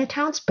in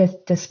Chinatowns,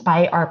 but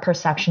despite our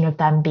perception of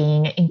them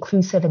being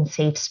inclusive and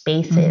safe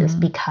spaces,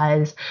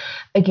 because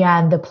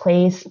again, the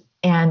place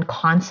and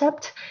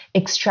concept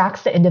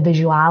extracts the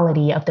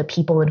individuality of the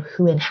people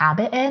who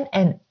inhabit it,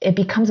 and it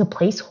becomes a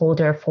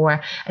placeholder for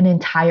an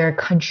entire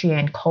country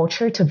and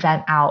culture to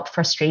vent out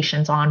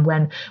frustrations on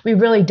when we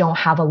really don't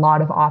have a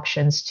lot of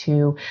options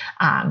to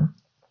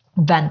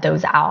vent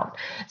those out.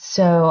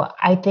 So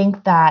I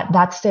think that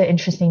that's the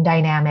interesting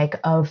dynamic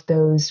of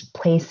those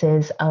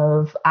places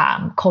of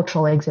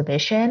cultural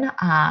exhibition,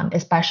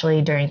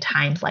 especially during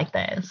times like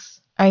this.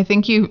 I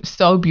think you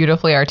so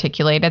beautifully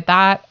articulated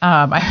that.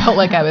 I felt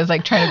like I was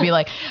like trying to be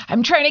like,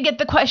 I'm trying to get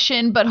the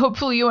question, but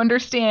hopefully you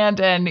understand.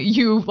 And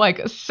you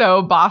like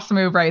so boss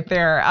move right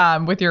there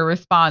with your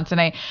response. And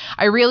I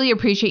really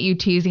appreciate you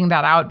teasing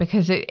that out,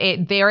 because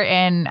it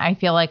therein, I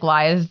feel like,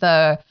 lies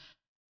the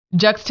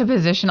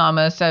juxtaposition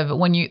almost of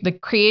when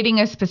creating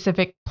a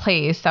specific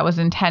place that was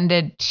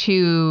intended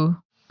to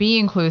be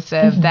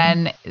inclusive,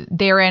 then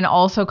therein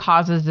also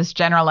causes this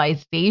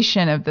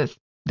generalization of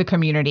the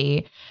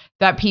community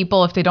that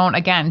people, if they don't,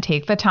 again,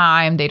 take the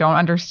time, they don't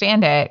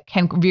understand it,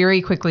 can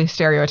very quickly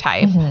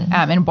stereotype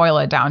and boil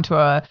it down to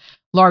a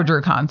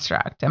larger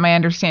construct. Am I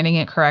understanding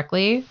it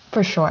correctly?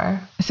 For sure.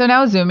 So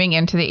now zooming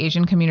into the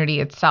Asian community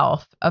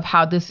itself, of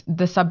how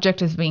the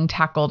subject is being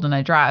tackled and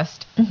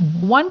addressed.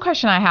 One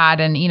question I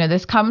had, and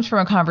this comes from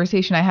a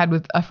conversation I had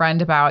with a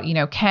friend about,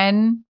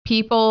 can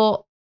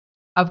people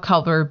of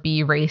color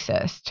be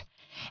racist?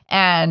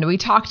 And we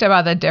talked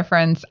about the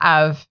difference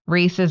of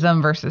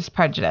racism versus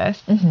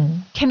prejudice.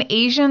 Can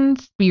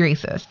Asians be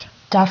racist?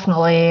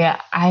 Definitely.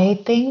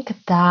 I think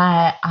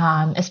that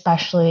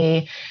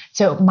especially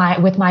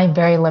with my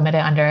very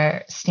limited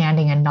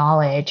understanding and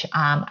knowledge,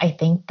 I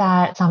think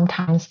that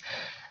sometimes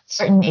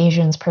certain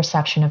Asians'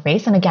 perception of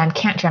race, and again,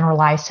 can't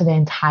generalize to the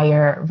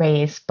entire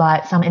race,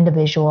 but some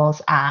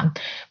individuals'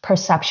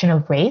 perception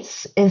of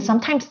race is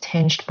sometimes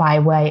tinged by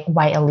white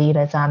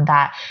elitism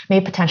that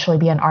may potentially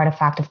be an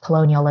artifact of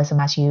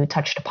colonialism, as you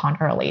touched upon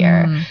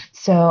earlier.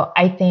 So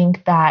I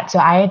think that,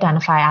 I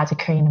identify as a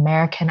Korean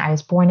American. I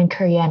was born in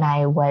Korea and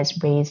I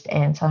was raised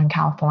in Southern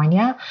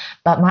California,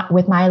 but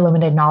with my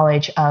limited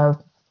knowledge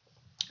of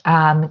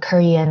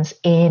Koreans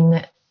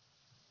in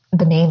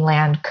the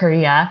mainland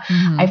Korea,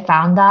 I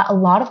found that a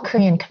lot of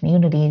Korean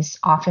communities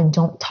often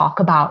don't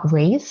talk about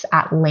race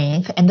at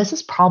length. And this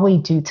is probably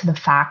due to the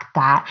fact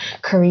that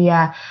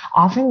Korea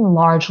often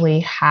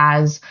largely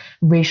has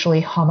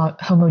racially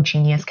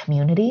homogeneous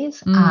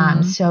communities.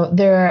 So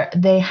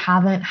they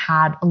haven't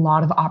had a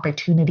lot of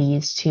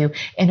opportunities to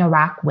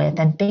interact with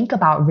and think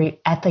about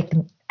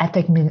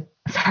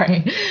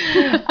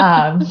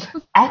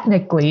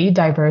ethnically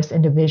diverse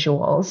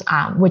individuals,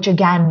 which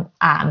again,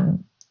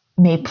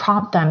 may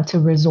prompt them to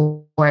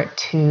resort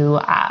to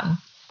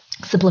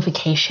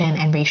simplification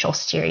and racial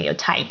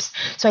stereotypes.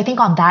 So I think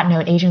on that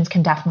note, Asians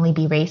can definitely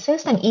be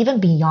racist. And even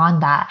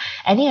beyond that,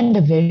 any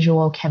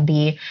individual can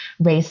be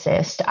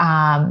racist.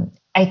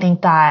 I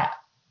think that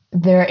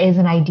there is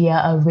an idea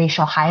of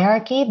racial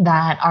hierarchy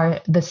that are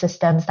the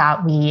systems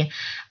that we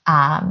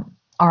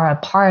are a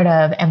part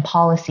of, and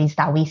policies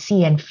that we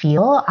see and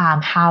feel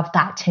have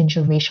that tinge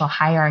of racial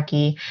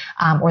hierarchy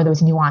or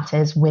those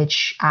nuances,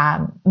 which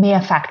may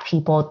affect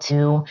people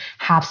to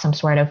have some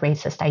sort of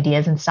racist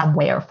ideas in some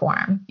way or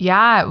form.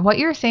 Yeah, what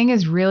you're saying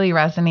is really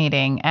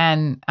resonating.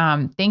 And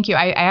thank you.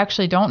 I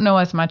actually don't know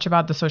as much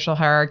about the social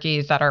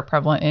hierarchies that are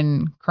prevalent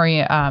in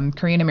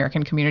Korean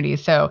American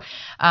communities. So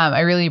I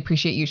really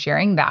appreciate you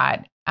sharing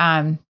that.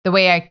 The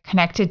way I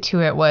connected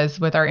to it was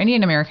with our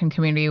Indian American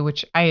community,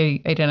 which I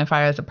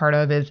identify as a part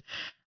of, is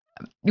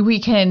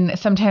we can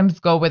sometimes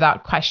go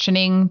without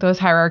questioning those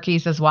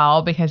hierarchies as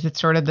well, because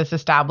it's sort of this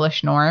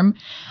established norm.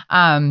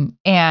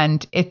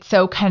 And it's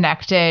so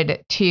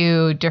connected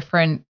to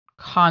different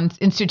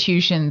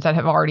institutions that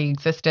have already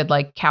existed,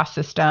 like caste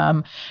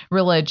system,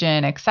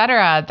 religion,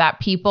 etc.,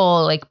 that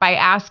people, like, by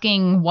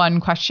asking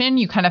one question,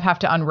 you kind of have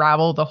to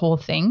unravel the whole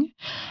thing,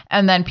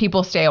 and then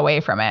people stay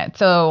away from it.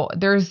 So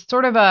there's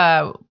sort of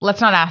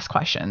let's not ask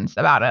questions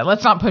about it.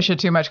 Let's not push it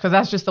too much, because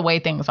that's just the way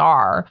things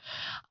are.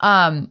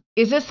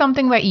 Is this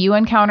something that you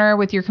encounter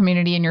with your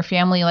community and your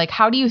family? Like,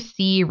 how do you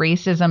see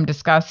racism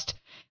discussed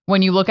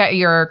when you look at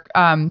your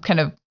kind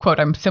of, quote,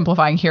 I'm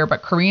simplifying here,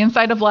 but Korean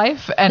side of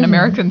life and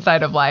American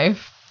side of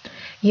life?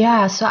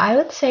 Yeah, so I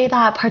would say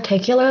that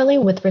particularly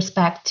with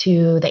respect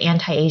to the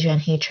anti-Asian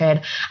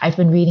hatred, I've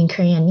been reading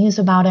Korean news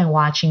about it and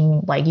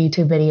watching like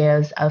YouTube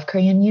videos of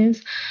Korean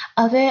news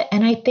of it.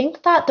 And I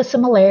think that the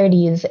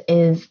similarities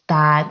is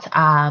that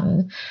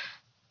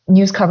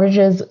news coverage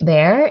is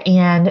there,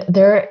 and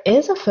there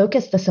is a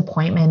focused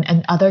disappointment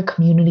in other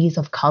communities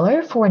of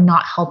color for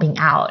not helping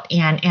out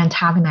and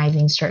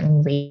antagonizing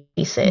certain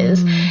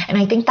races. And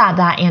I think that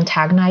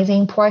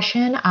antagonizing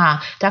portion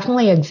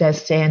definitely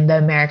exists in the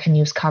American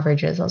news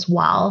coverages as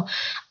well.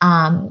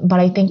 But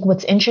I think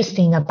what's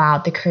interesting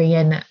about the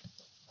Korean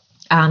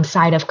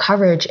side of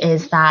coverage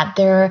is that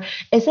there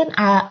isn't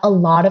a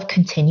lot of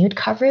continued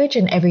coverage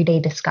in everyday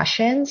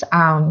discussions,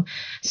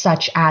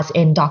 such as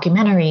in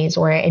documentaries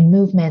or in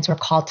movements or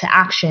call to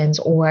actions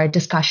or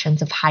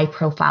discussions of high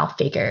profile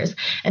figures.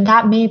 And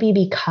that may be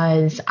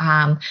because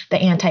the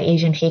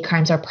anti-Asian hate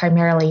crimes are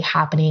primarily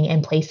happening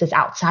in places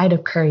outside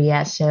of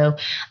Korea. So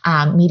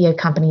media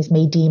companies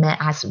may deem it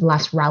as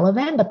less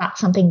relevant, but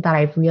that's something that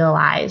I've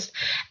realized.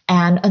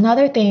 And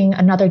another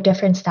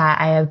difference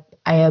that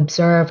I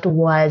observed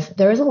was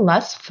there is a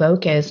less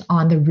focus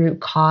on the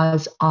root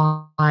cause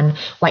on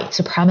white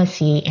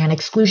supremacy and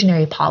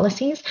exclusionary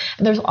policies.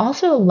 And there's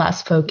also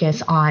less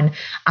focus on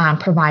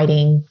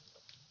providing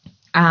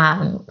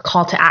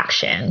call to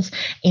actions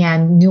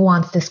and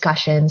nuanced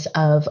discussions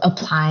of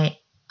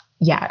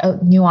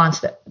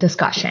nuanced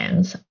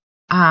discussions.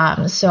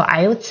 So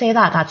I would say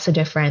that that's the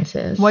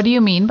differences. What do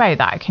you mean by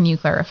that? Can you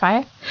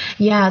clarify?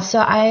 Yeah, so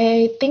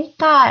I think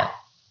that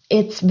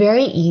it's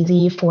very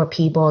easy for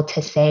people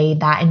to say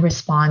that in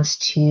response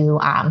to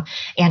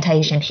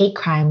anti-Asian hate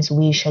crimes,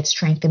 we should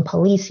strengthen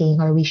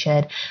policing or we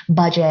should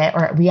budget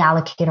or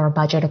reallocate our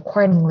budget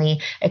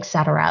accordingly,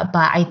 etc.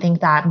 But I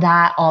think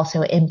that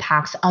also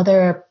impacts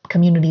other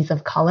communities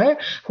of color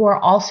who are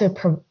also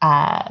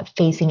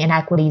facing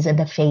inequities in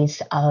the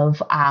face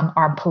of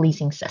our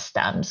policing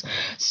systems.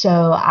 So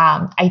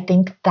I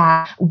think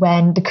that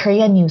when the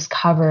Korean news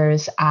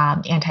covers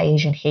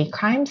anti-Asian hate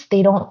crimes,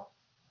 they don't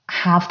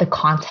have the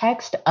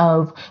context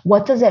of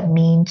what does it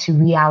mean to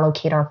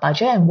reallocate our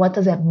budget and what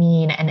does it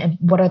mean and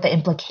what are the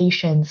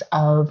implications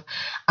of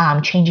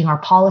changing our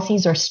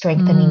policies or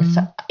strengthening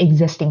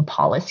existing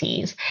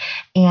policies.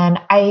 And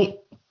I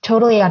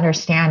totally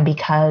understand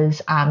because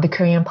the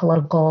Korean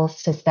political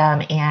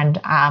system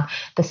and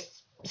the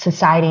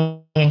society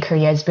in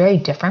Korea is very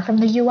different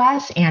from the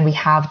US and we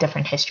have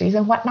different histories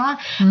and whatnot.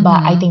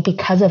 But I think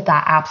because of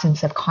that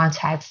absence of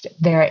context,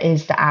 there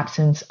is the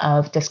absence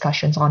of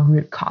discussions on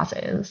root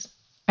causes.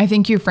 I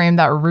think you framed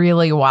that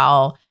really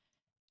well.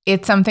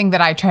 It's something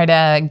that I try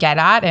to get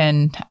at,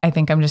 and I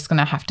think I'm just going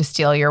to have to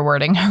steal your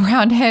wording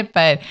around it.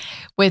 But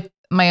with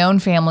my own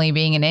family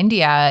being in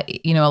India,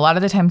 a lot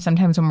of the time,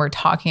 sometimes when we're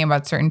talking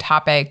about certain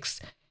topics,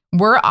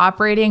 we're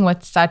operating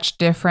with such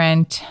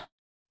different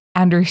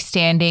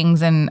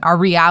understandings and our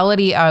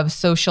reality of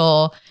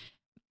social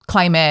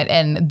climate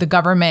and the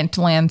government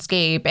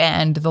landscape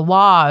and the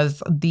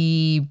laws,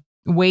 the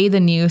way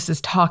the news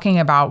is talking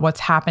about what's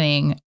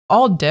happening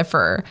all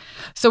differ.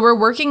 So we're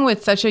working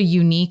with such a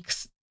unique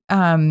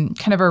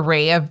kind of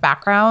array of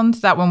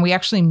backgrounds that when we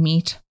actually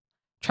meet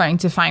trying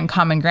to find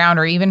common ground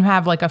or even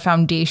have like a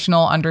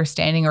foundational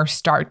understanding or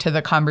start to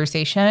the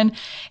conversation,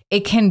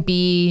 it can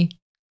be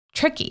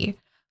tricky.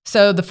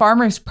 So the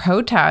farmers'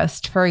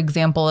 protest, for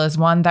example, is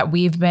one that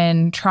we've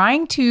been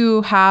trying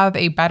to have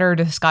a better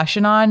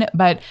discussion on.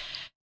 But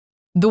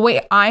the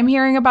way I'm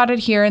hearing about it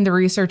here in the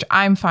research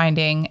I'm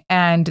finding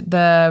and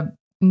the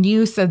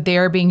news that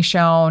they're being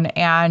shown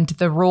and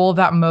the role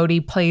that Modi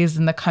plays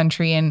in the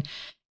country and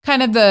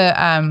kind of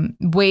the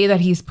way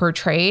that he's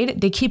portrayed,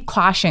 they keep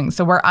clashing.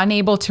 So we're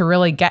unable to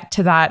really get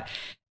to that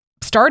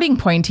starting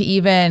point to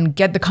even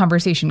get the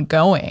conversation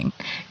going.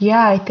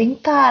 Yeah, I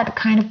think that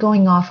kind of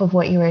going off of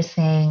what you were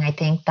saying, I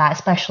think that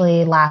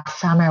especially last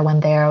summer when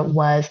there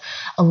was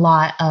a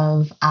lot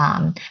of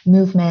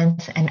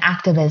movement and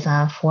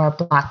activism for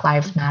Black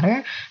Lives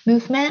Matter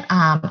movement,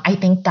 I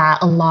think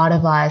that a lot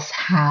of us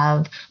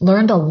have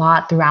learned a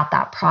lot throughout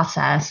that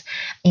process.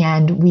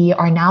 And we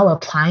are now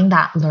applying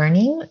that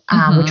learning,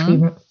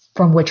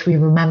 which we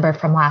remember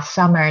from last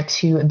summer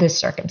to this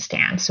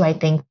circumstance. So I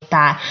think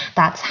that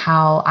that's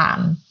how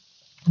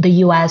the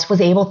US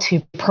was able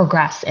to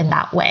progress in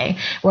that way.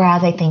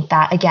 Whereas I think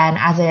that, again,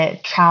 as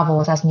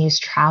news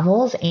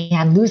travels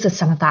and loses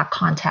some of that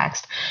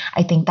context,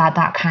 I think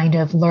that kind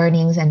of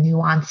learnings and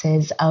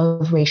nuances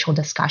of racial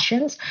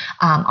discussions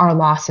are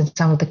lost in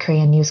some of the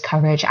Korean news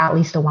coverage, at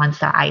least the ones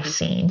that I've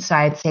seen. So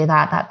I'd say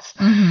that that's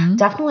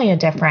definitely a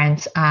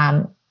difference.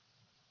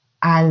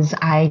 As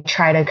I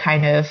try to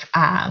kind of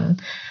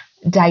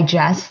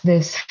digest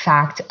this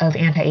fact of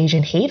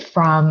anti-Asian hate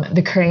from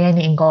the Korean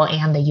angle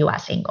and the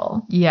US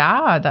angle.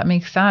 Yeah, that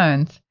makes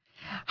sense.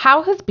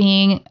 How has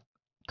being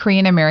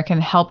Korean American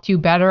helped you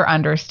better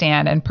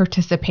understand and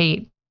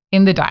participate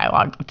in the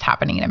dialogue that's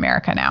happening in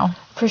America now?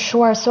 For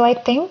sure. So I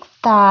think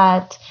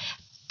that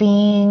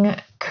being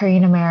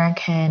Korean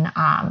American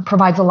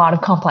provides a lot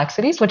of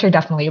complexities, which I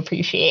definitely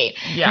appreciate.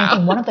 Yeah. And I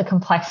think one of the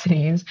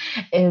complexities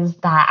is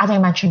that, as I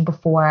mentioned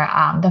before,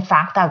 the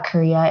fact that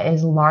Korea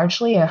is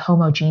largely a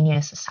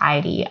homogeneous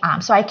society.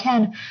 So I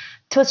can,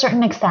 to a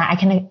certain extent, I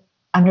can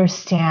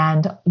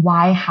understand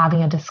why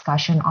having a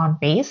discussion on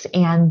race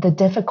and the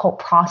difficult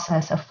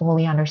process of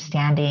fully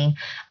understanding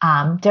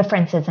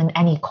differences in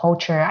any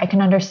culture, I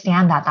can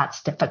understand that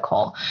that's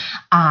difficult.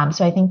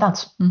 So I think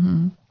that's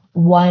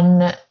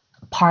one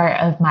part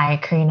of my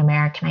Korean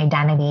American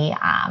identity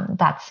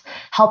that's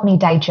helped me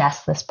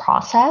digest this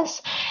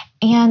process.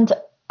 And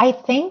I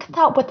think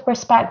that with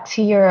respect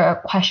to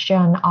your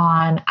question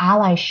on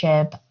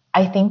allyship,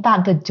 I think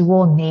that the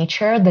dual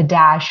nature, the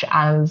dash,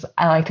 as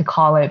I like to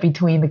call it,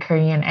 between the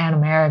Korean and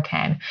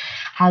American,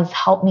 has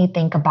helped me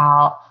think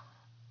about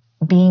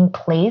being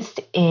placed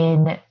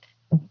in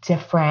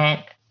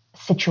different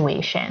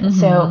situations.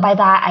 So by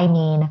that, I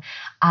mean,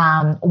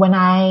 when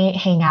I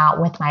hang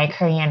out with my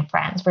Korean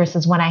friends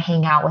versus when I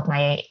hang out with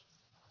my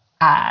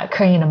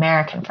Korean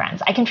American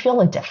friends, I can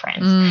feel a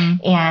difference,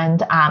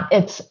 and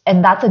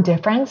that's a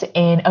difference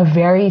in a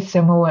very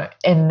similar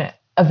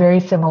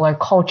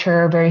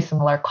culture, very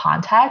similar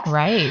context.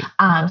 Right.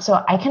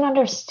 So I can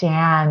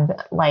understand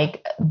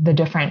like the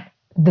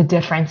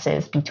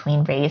differences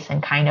between race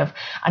and kind of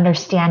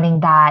understanding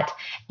that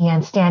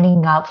and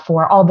standing up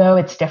for, although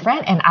it's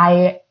different, and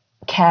I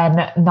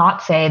can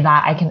not say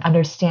that I can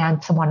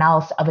understand someone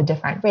else of a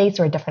different race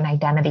or a different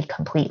identity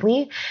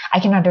completely. I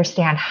can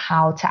understand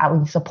how to at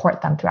least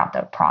support them throughout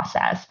the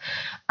process.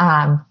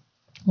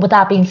 With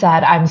that being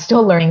said, I'm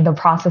still learning the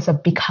process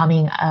of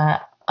becoming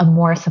a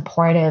more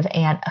supportive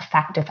and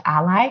effective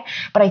ally.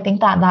 But I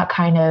think that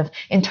kind of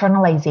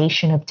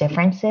internalization of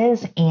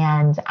differences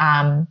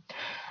and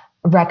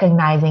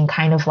recognizing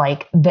kind of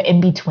like the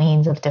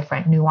in-betweens of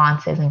different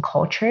nuances and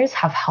cultures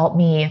have helped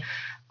me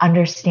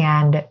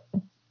understand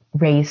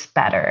race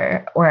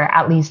better, or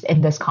at least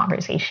in this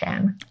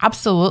conversation.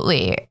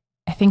 Absolutely.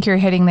 I think you're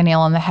hitting the nail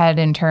on the head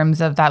in terms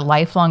of that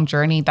lifelong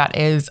journey that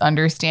is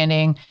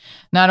understanding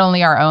not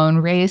only our own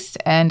race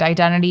and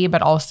identity,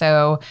 but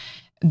also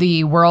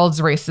the world's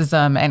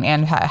racism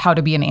and how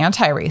to be an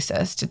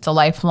anti-racist. It's a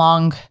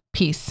lifelong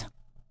piece.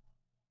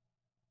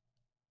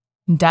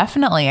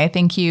 Definitely. I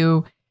think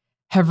you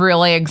have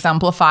really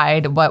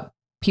exemplified what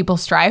people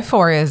strive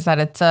for, is that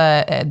it's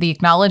the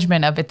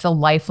acknowledgement of it's a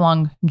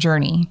lifelong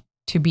journey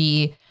to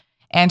be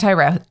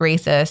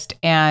anti-racist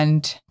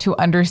and to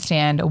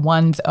understand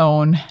one's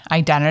own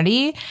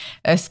identity,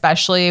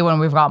 especially when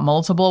we've got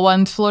multiple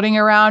ones floating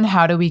around.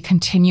 How do we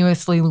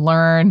continuously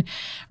learn,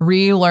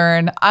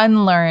 relearn,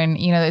 unlearn?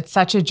 You know, it's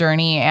such a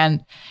journey.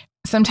 And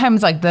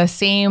sometimes like the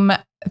same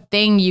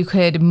thing you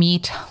could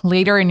meet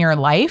later in your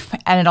life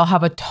and it'll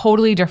have a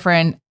totally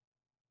different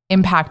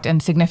impact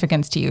and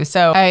significance to you.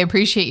 So I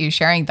appreciate you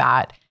sharing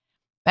that.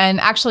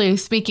 And actually,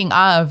 speaking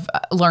of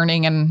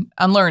learning and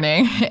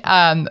unlearning,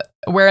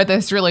 where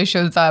this really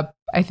shows up,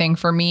 I think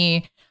for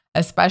me,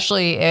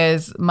 especially,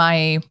 is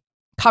my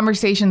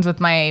conversations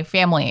with my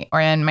family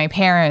and my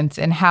parents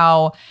and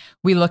how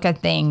we look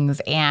at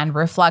things and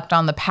reflect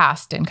on the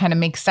past and kind of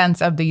make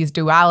sense of these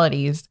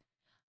dualities.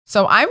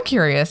 So I'm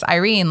curious,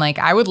 Irene, like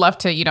I would love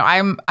to,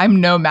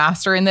 I'm no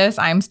master in this.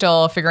 I'm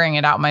still figuring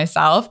it out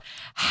myself.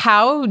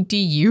 How do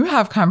you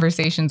have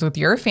conversations with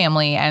your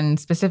family and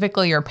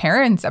specifically your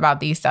parents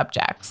about these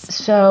subjects?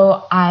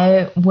 So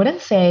I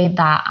wouldn't say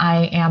that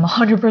I am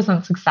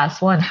 100%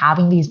 successful in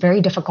having these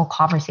very difficult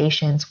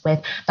conversations with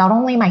not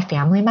only my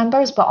family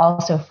members, but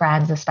also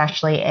friends,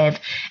 especially if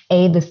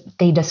A,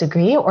 they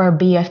disagree, or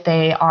B, if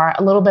they are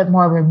a little bit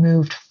more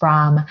removed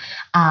from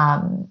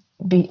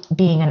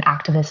being an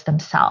activist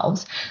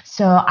themselves.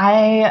 So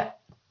I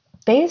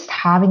faced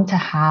having to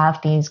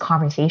have these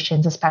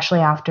conversations,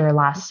 especially after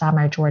last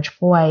summer, George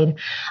Floyd.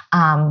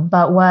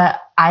 But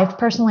what I've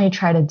personally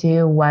tried to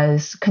do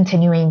was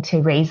continuing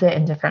to raise it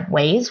in different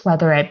ways,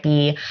 whether it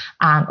be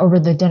over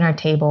the dinner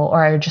table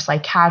or just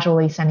like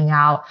casually sending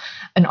out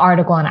an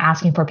article and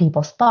asking for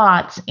people's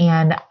thoughts.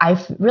 And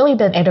I've really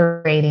been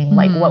iterating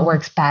like what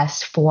works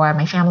best for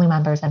my family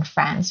members and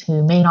friends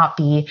who may not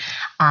be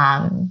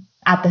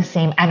at the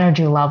same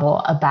energy level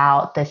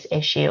about this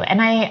issue. And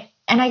I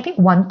think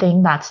one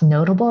thing that's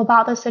notable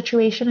about this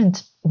situation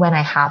and when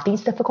I have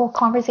these difficult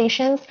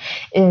conversations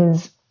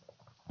is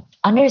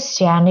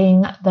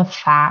understanding the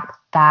fact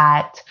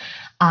that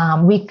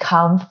we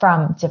come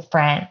from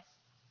different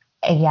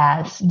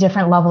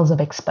levels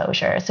of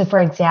exposure. So for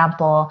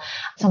example,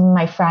 some of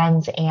my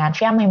friends and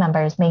family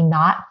members may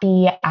not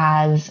be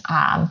as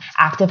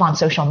active on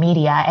social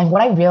media. And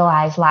what I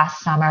realized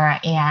last summer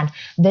and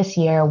this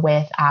year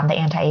with the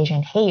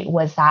anti-Asian hate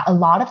was that a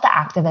lot of the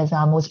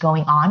activism was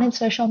going on in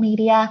social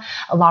media.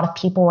 A lot of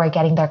people were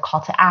getting their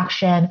call to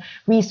action,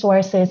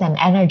 resources, and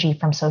energy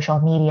from social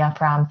media,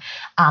 from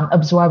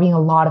absorbing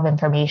a lot of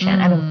information.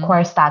 And of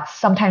course, that's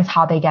sometimes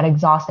how they get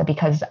exhausted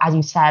because, as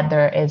you said,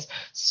 there is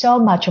so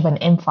much of an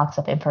influx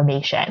of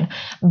information.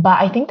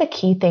 But I think the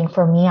key thing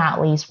for me,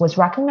 at least, was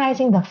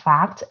recognizing the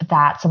fact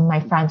that some of my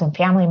friends and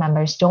family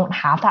members don't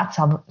have that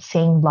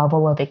same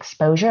level of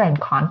exposure and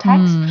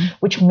context,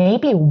 which may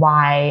be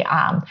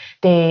why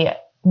they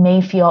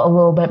may feel a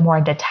little bit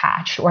more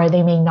detached, or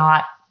they may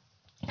not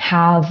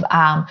have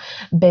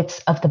bits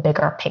of the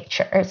bigger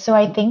picture. So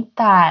I think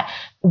that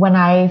when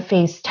I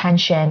face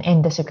tension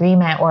in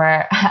disagreement, or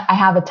I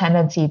have a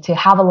tendency to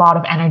have a lot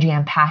of energy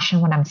and passion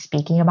when I'm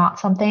speaking about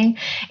something,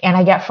 and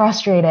I get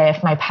frustrated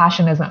if my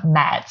passion isn't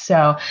met.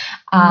 So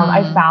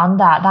I found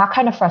that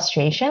kind of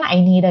frustration, I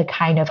need to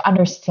kind of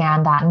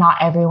understand that not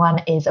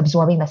everyone is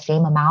absorbing the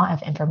same amount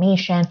of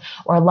information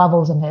or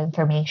levels of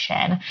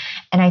information.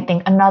 And I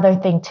think another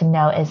thing to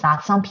note is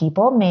that some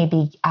people may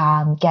be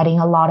getting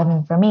a lot of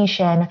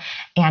information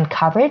and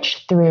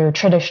coverage through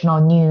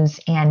traditional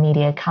news and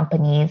media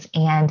companies,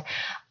 and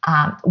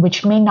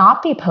which may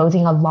not be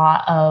posing a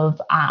lot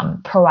of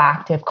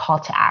proactive call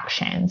to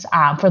actions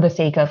for the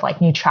sake of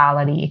like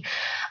neutrality.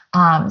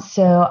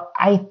 So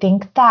I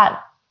think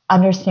that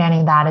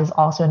understanding that is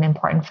also an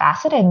important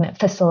facet in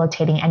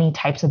facilitating any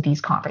types of these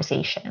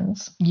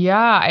conversations.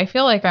 Yeah, I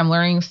feel like I'm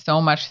learning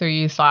so much through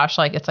you, Slash.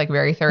 Like it's like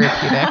very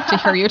therapeutic to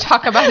hear you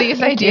talk about these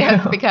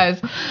ideas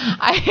because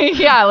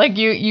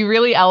you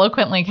really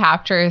eloquently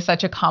capture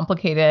such a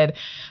complicated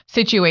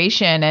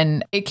situation.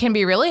 And it can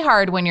be really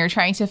hard when you're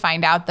trying to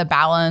find out the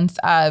balance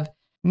of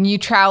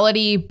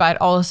neutrality, but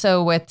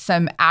also with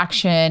some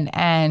action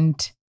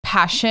and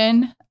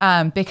passion,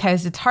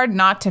 because it's hard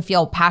not to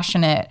feel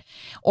passionate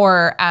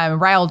or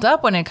riled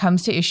up when it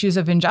comes to issues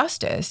of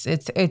injustice.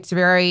 It's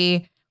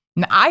very,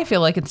 I feel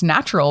like it's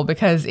natural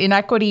because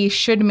inequity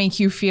should make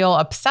you feel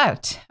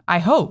upset, I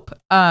hope.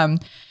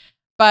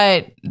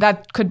 But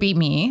that could be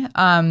me.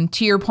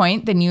 To your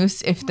point, the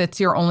news, if that's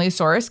your only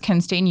source,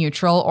 can stay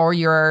neutral, or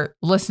you're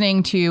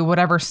listening to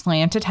whatever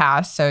slant it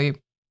has. So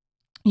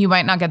you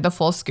might not get the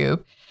full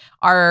scoop.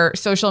 Our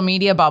social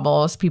media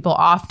bubbles, people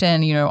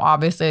often,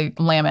 obviously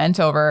lament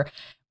over.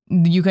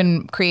 You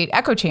can create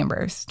echo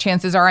chambers.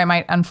 Chances are I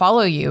might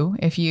unfollow you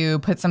if you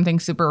put something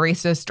super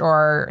racist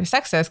or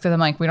sexist, because I'm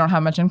like, we don't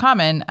have much in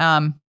common.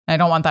 I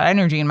don't want that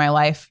energy in my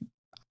life.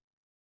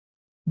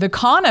 The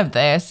con of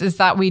this is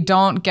that we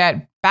don't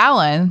get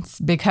balance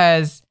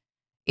because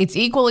it's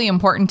equally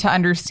important to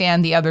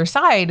understand the other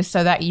side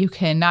so that you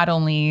can not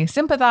only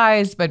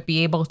sympathize, but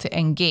be able to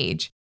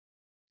engage.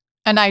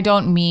 And I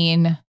don't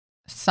mean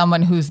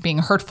someone who's being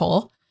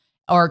hurtful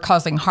or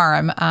causing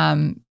harm,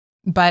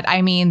 but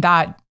I mean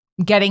that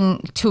getting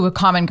to a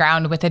common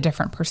ground with a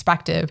different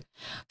perspective.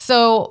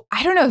 So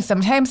I don't know,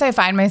 sometimes I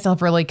find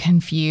myself really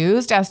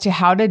confused as to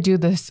how to do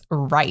this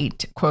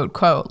right, quote,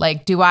 quote.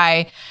 Like, do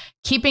I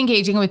keep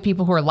engaging with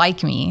people who are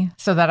like me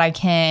so that I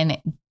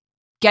can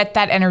get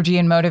that energy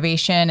and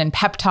motivation and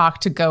pep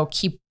talk to go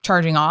keep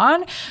charging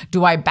on?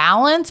 Do I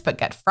balance but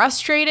get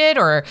frustrated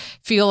or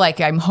feel like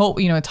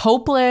it's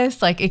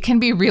hopeless? Like it can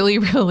be really,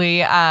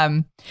 really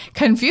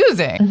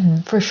confusing.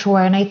 Mm-hmm, for sure.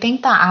 And I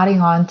think that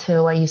adding on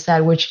to what you said,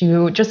 which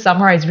you just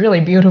summarized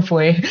really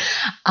beautifully,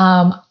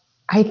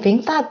 I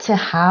think that to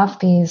have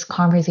these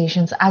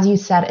conversations, as you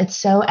said, it's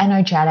so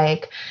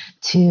energetic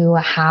to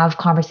have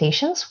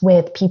conversations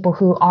with people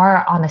who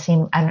are on the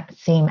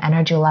same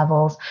energy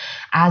levels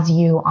as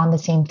you on the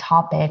same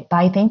topic. But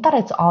I think that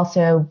it's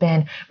also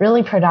been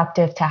really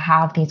productive to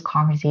have these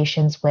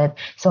conversations with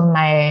some of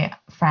my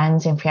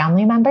friends and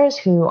family members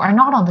who are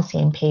not on the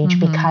same page,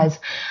 because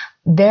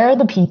they're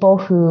the people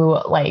who,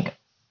 like,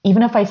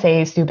 even if I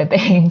say stupid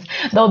things,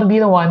 they'll be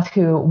the ones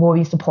who will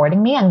be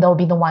supporting me, and they'll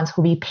be the ones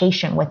who will be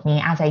patient with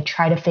me as I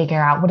try to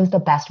figure out what is the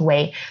best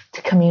way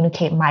to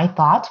communicate my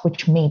thoughts,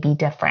 which may be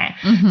different.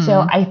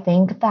 So I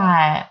think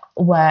that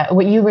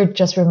what you were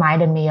just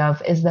reminded me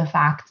of is the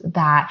fact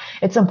that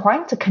it's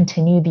important to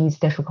continue these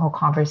difficult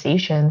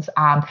conversations.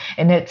 And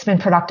it's been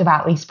productive,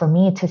 at least for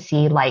me, to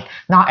see like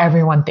not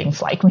everyone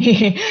thinks like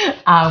me,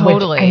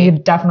 totally. Which I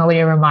need definitely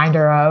a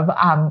reminder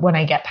of when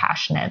I get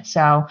passionate.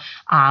 So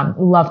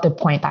love the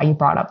point that you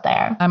brought up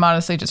there. I'm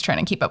honestly just trying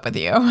to keep up with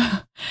you.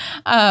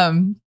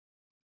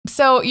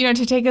 So,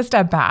 to take a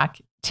step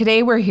back,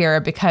 today we're here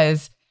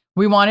because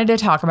we wanted to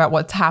talk about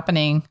what's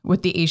happening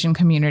with the Asian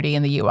community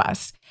in the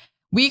US.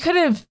 We could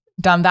have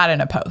done that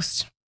in a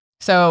post.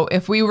 So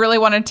if we really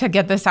wanted to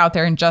get this out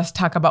there and just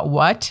talk about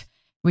what,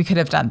 we could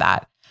have done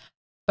that.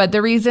 But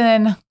the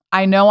reason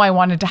I know I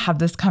wanted to have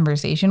this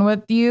conversation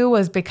with you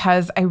was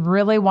because I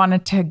really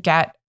wanted to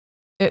get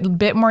a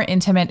bit more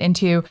intimate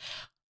into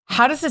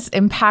how does this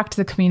impact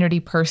the community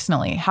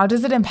personally? How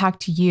does it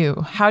impact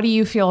you? How do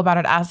you feel about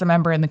it as a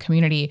member in the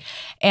community?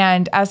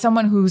 And as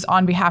someone who's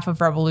on behalf of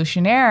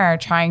Revolutionaire,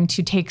 trying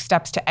to take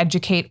steps to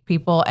educate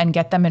people and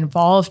get them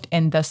involved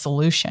in the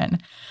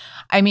solution.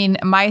 I mean,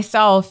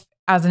 myself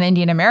as an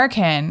Indian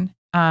American,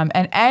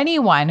 and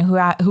anyone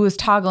who is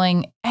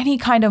toggling any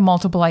kind of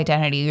multiple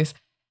identities,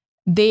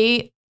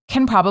 they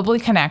can probably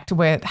connect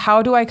with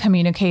how do I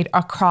communicate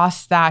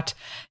across that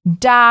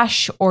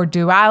dash or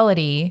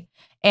duality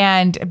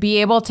and be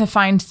able to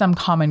find some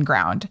common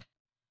ground.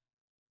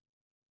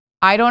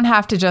 I don't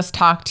have to just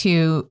talk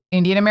to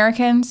Indian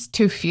Americans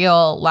to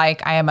feel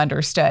like I am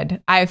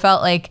understood. I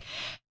felt like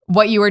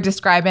what you were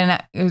describing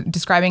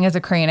as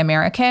a Korean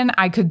American,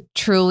 I could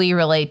truly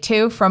relate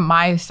to from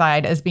my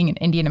side as being an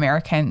Indian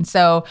American.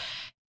 So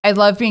I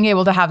love being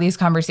able to have these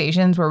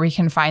conversations where we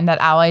can find that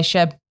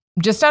allyship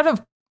just out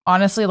of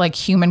honestly like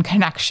human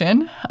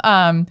connection.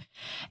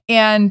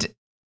 And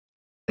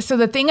so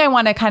the thing I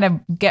want to kind of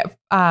get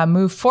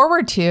move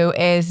forward to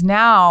is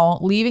now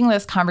leaving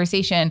this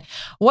conversation,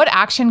 what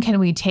action can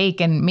we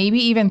take? And maybe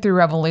even through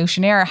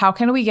Revolutionaire, how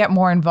can we get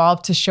more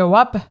involved to show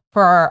up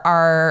for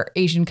our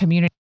Asian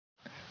community?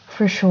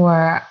 For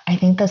sure. I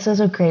think this is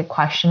a great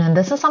question. And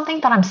this is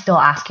something that I'm still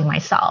asking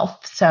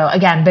myself. So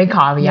again, big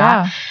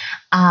caveat.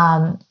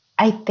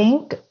 I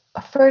think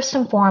first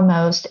and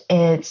foremost,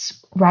 it's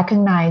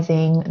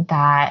recognizing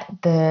that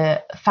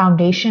the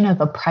foundation of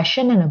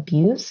oppression and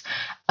abuse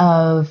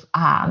of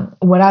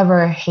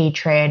whatever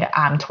hatred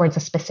towards a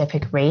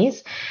specific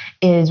race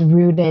is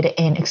rooted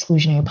in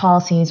exclusionary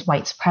policies,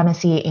 white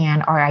supremacy,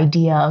 and our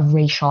idea of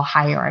racial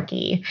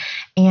hierarchy.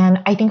 And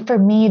I think for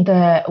me,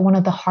 one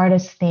of the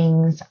hardest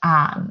things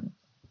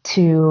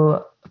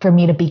for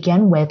me to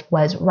begin with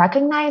was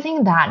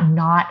recognizing that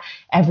not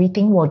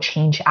everything will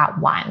change at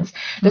once.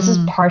 This is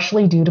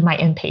partially due to my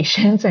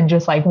impatience and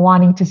just like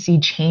wanting to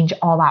see change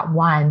all at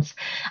once.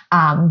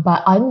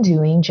 But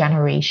undoing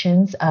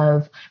generations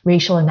of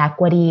racial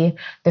inequity,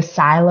 the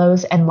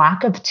silos, and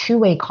lack of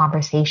two-way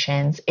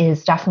conversations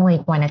is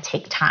definitely going to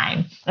take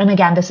time. And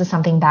again, this is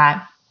something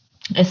that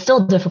it's still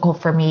difficult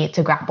for me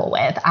to grapple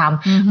with.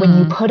 When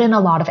you put in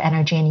a lot of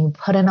energy and you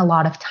put in a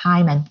lot of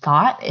time and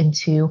thought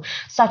into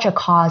such a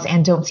cause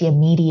and don't see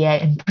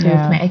immediate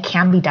improvement, it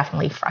can be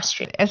definitely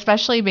frustrating.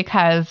 Especially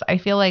because I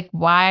feel like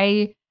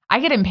I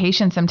get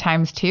impatient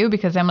sometimes too,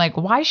 because I'm like,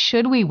 why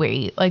should we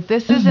wait? Like,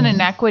 this is an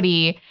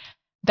inequity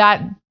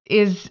that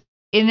is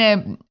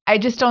I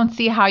just don't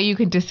see how you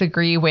could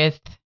disagree with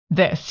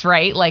this,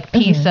 right? Like,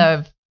 piece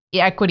of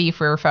equity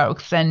for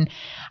folks and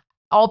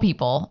all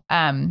people.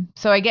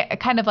 So I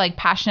get kind of like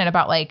passionate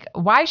about like,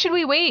 why should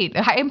we wait?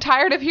 I am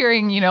tired of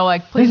hearing,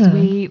 like, please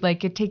wait,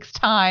 like it takes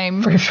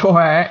time. For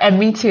sure. And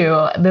me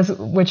too,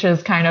 which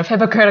is kind of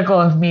hypocritical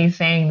of me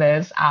saying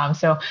this.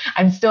 So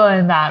I'm still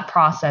in that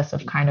process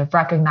of kind of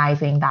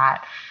recognizing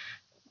that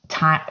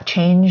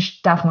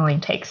change definitely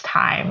takes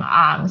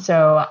time.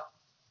 So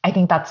I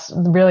think that's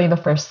really the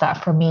first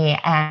step for me.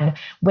 And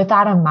with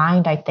that in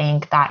mind, I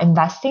think that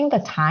investing the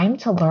time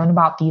to learn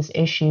about these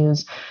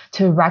issues,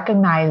 to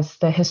recognize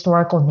the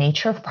historical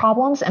nature of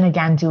problems, and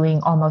again,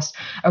 doing almost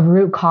a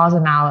root cause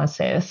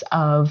analysis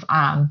of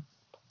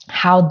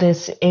how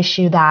this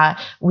issue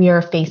that we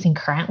are facing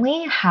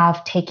currently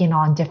have taken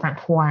on different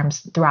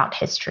forms throughout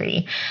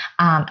history.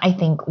 I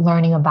think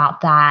learning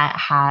about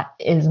that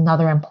is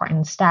another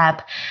important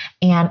step.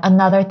 And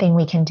another thing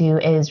we can do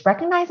is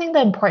recognizing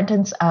the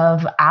importance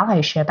of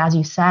allyship, as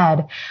you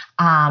said,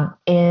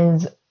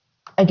 is,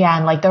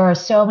 again, like there are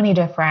so many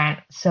different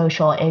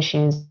social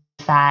issues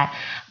that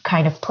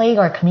kind of plague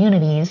our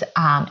communities,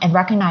 and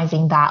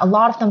recognizing that a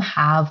lot of them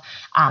have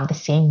the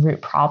same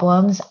root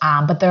problems,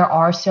 but there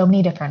are so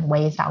many different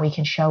ways that we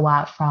can show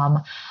up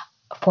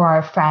for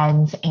our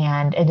friends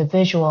and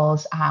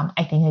individuals,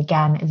 I think,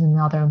 again, is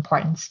another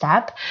important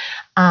step.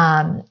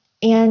 And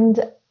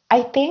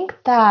I think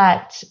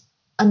that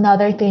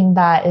another thing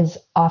that is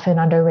often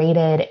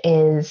underrated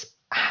is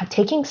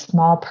taking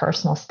small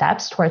personal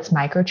steps towards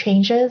micro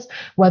changes,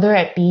 whether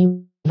it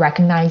be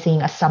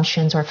recognizing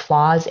assumptions or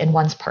flaws in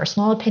one's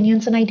personal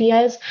opinions and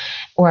ideas,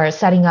 or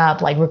setting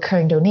up like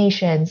recurring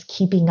donations,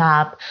 keeping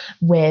up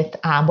with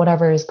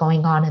whatever is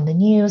going on in the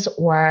news,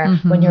 or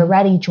when you're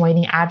ready,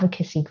 joining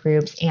advocacy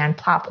groups and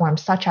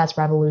platforms such as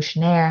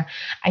Revolutionaire.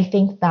 I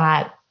think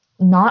that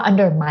not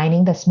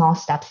undermining the small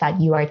steps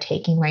that you are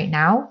taking right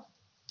now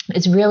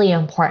is really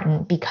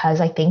important,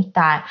 because I think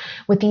that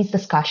with these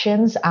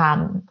discussions,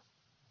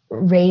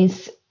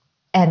 race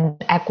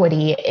and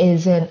equity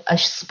isn't a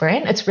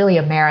sprint, it's really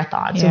a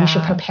marathon. So we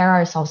should prepare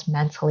ourselves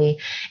mentally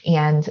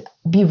and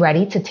be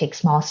ready to take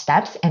small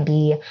steps and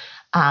be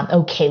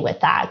okay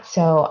with that.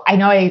 So I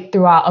know I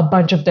threw out a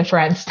bunch of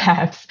different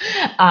steps,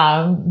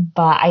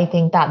 but I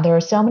think that there are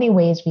so many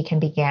ways we can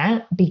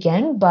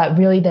begin, but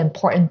really the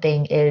important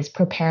thing is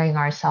preparing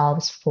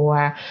ourselves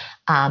for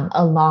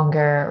a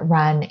longer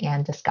run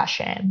and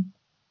discussion.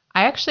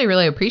 I actually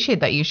really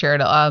appreciate that you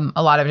shared a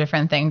lot of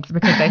different things,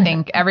 because I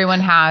think everyone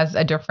has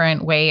a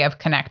different way of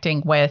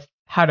connecting with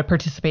how to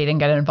participate and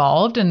get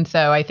involved. And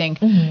so I think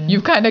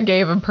you've kind of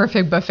gave a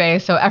perfect buffet,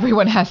 so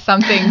everyone has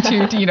something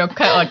to kind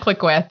of like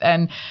click with.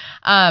 And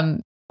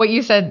what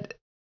you said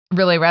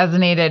really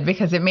resonated,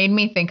 because it made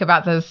me think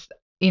about this,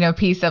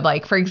 piece of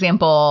like, for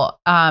example,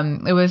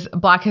 it was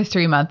Black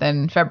History Month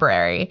in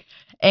February.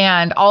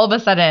 And all of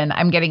a sudden,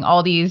 I'm getting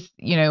all these,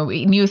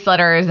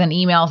 newsletters and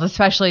emails,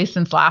 especially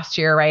since last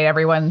year, right?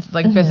 Everyone's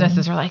like,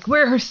 businesses are like,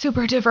 we're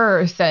super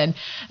diverse. And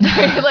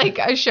like,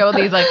 I show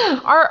these like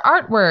our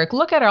artwork.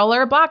 Look at all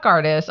our Black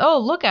artists. Oh,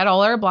 look at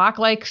all our Black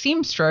like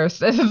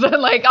seamstresses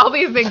and like all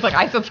these things. Like,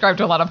 I subscribe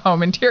to a lot of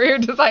home interior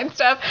design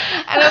stuff.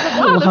 And I was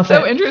like, wow, that's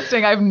so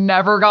interesting. I've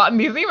never gotten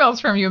these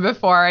emails from you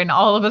before. And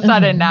all of a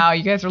sudden now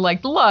you guys are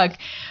like, look.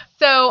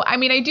 So, I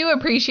mean, I do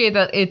appreciate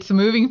that it's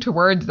moving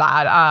towards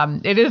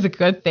that. It is a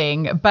good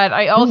thing, but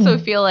I also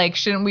feel like,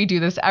 shouldn't we do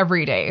this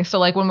every day? So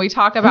like when we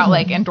talk about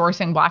like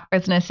endorsing Black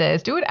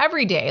businesses, do it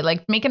every day,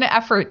 like make an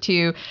effort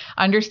to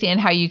understand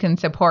how you can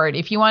support.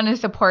 If you want to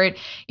support,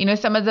 you know,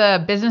 some of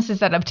the businesses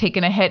that have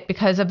taken a hit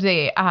because of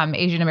the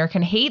Asian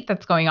American hate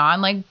that's going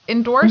on, like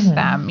endorse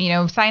them, you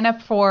know, sign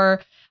up for.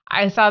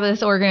 I saw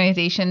this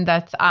organization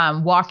that's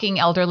walking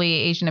elderly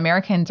Asian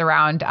Americans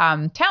around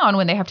town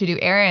when they have to do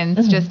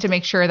errands, just to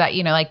make sure that,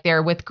 you know, like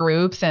they're with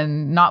groups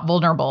and not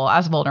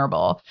as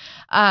vulnerable.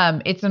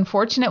 It's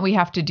unfortunate we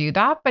have to do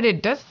that, but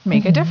it does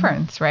make a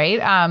difference, right?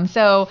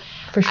 So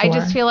For sure. I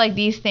just feel like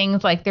these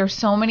things, like there's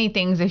so many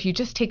things, if you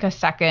just take a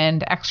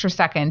extra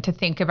second to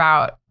think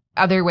about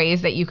other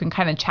ways that you can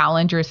kind of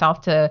challenge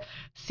yourself to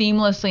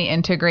seamlessly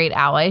integrate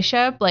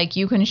allyship, like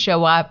you can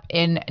show up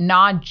in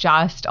not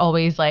just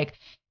always like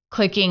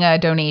clicking a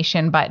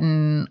donation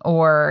button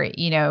or,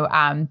 you know,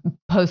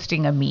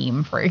 posting a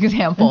meme, for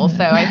example.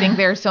 So I think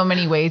there are so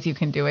many ways you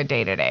can do it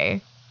day to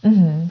day.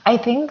 I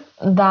think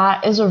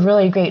that is a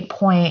really great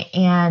point.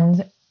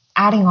 And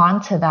adding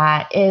on to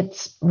that,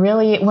 it's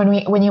really,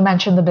 when you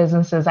mentioned the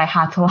businesses, I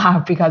had to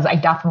laugh because I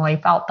definitely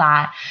felt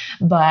that.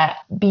 But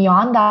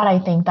beyond that, I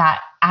think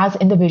that as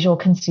individual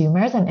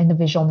consumers and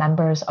individual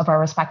members of our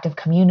respective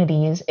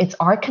communities, it's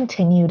our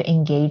continued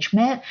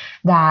engagement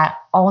that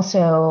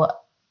also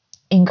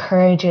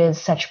encourages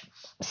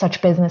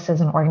such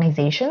businesses and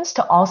organizations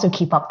to also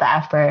keep up the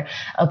effort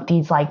of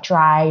these like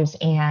drives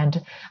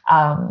and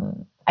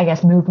I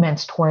guess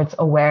movements towards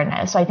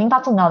awareness. So I think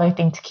that's another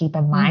thing to keep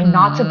in mind,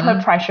 not to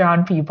put pressure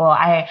on people.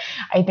 I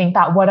think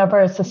that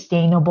whatever is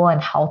sustainable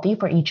and healthy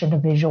for each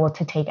individual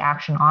to take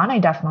action on, I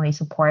definitely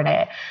support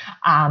it.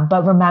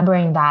 But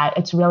remembering that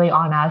it's really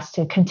on us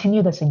to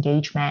continue this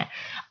engagement,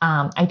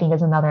 I think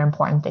is another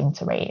important thing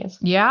to raise.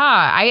 Yeah,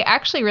 I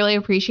actually really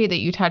appreciate that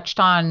you touched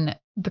on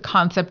the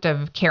concept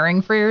of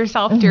caring for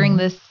yourself during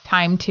this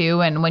time too,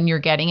 and when you're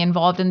getting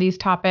involved in these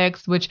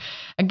topics, which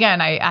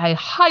again, I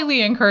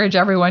highly encourage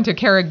everyone to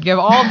give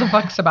all the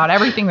fucks about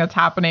everything that's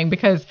happening,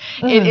 because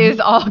it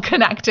is all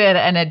connected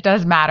and it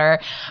does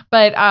matter.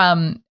 But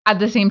at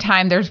the same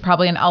time, there's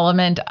probably an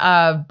element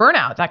of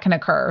burnout that can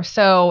occur.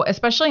 So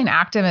especially in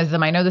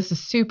activism, I know this is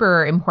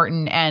super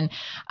important. And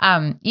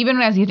even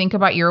as you think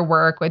about your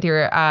work with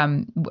your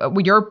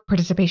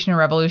participation in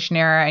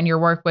Revolutionary and your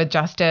work with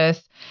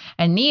Justice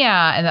and Nia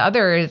and the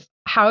others,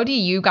 how do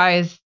you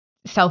guys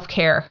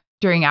self-care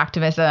during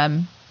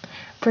activism?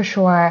 For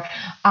sure.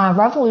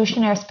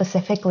 Revolutionary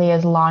specifically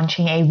is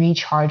launching a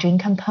recharging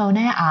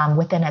component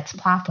within its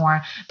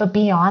platform. But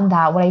beyond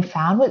that, what I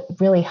found was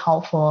really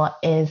helpful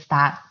is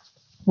that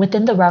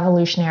within the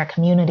Revolutionary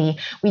community,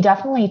 we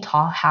definitely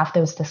have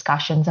those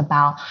discussions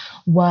about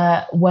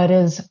what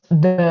is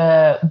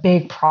the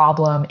big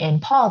problem in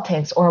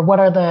politics, or what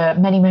are the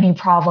many, many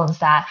problems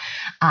that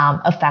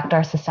affect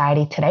our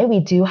society today. We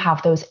do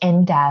have those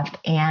in-depth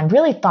and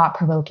really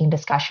thought-provoking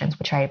discussions,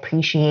 which I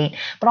appreciate.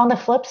 But on the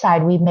flip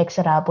side, we mix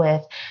it up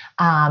with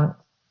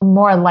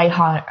more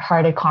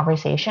lighthearted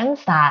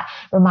conversations that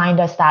remind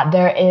us that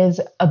there is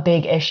a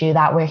big issue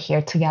that we're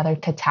here together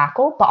to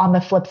tackle. But on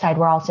the flip side,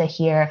 we're also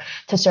here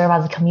to serve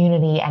as a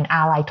community and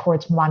ally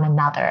towards one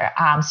another.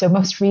 So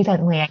most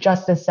recently,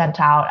 Justice sent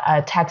out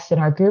a text in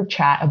our group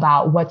chat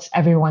about what's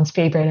everyone's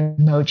favorite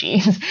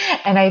emojis.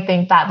 And I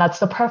think that that's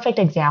the perfect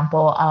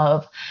example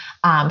of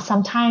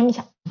sometimes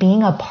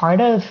being a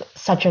part of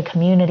such a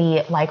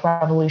community like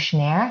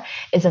Revolutionary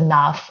is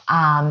enough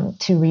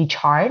to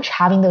recharge.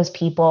 Having those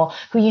people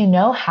who you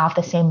know have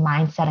the same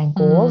mindset and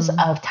goals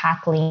of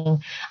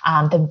tackling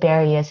the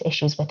various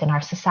issues within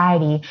our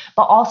society,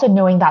 but also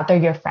knowing that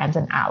they're your friends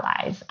and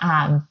allies.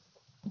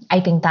 I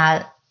think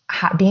that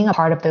being a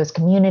part of those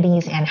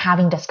communities and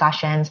having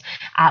discussions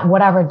at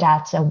whatever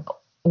depths and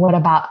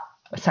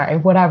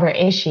whatever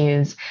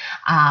issues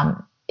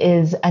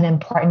is an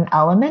important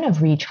element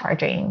of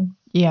recharging.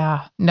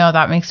 Yeah, no,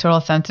 that makes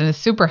total sense and is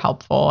super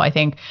helpful. I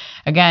think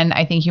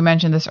you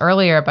mentioned this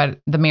earlier, but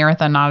the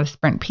marathon, not a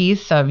sprint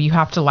piece of you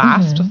have to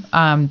last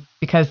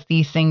because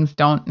these things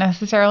don't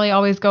necessarily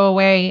always go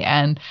away,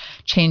 and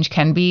change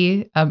can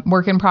be a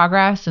work in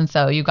progress. And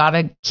so you got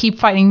to keep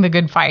fighting the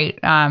good fight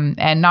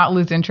and not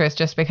lose interest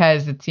just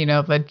because it's, you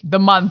know, the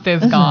month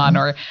is gone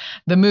or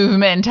the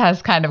movement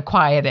has kind of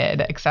quieted,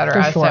 et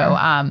cetera. For sure. So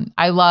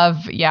I love,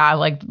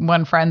 like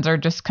when friends are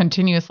just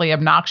continuously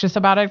obnoxious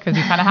about it, because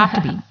you kind of have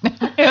to be.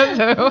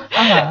 So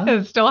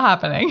it's still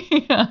happening.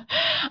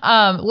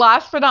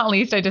 Last but not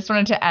least, I just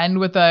wanted to end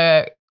with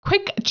a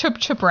quick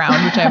chip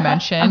round, which I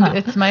mentioned.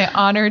 It's my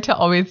honor to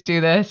always do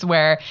this,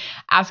 where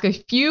ask a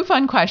few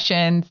fun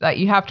questions that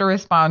you have to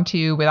respond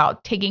to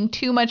without taking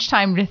too much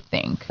time to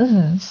think.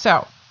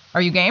 So,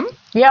 are you game?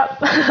 Yep.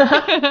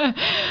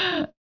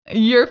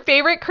 Your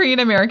favorite Korean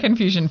American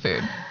fusion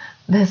food?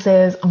 This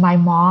is my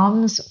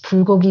mom's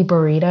bulgogi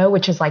burrito,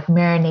 which is like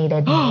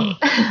marinated meat.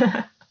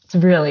 It's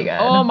really good.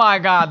 Oh my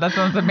God, that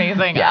sounds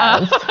amazing.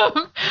 Yes.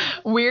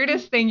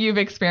 Weirdest thing you've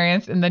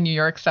experienced in the New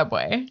York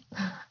subway?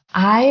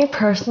 I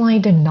personally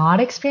did not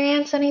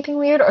experience anything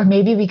weird, or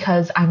maybe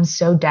because I'm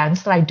so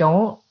dense that I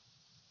don't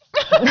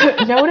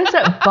notice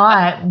it.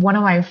 But one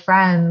of my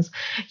friends,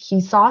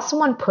 he saw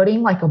someone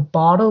putting like a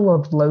bottle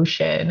of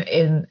lotion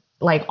in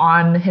like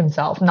on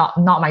himself, not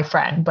my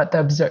friend, but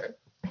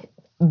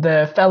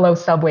the fellow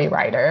subway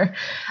rider,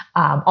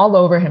 all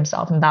over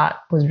himself, and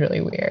that was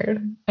really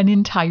weird. An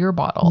entire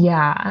bottle.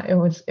 Yeah, it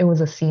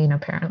was a scene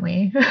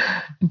apparently.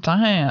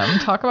 Damn,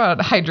 talk about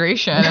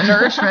hydration and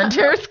nourishment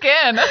to your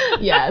skin.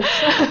 Yes.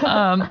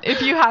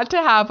 If you had to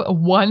have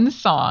one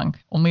song,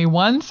 only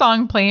one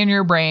song play in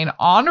your brain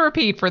on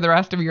repeat for the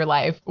rest of your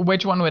life,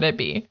 which one would it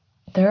be?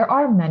 There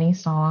are many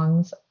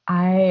songs.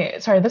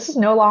 Sorry, this is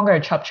no longer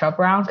a chup chup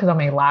round because I'm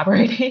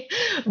elaborating,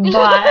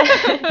 but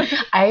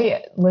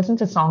I listen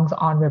to songs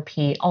on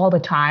repeat all the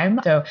time.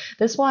 So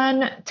this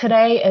one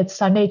today, it's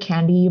Sunday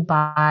Candy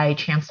by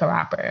Chance the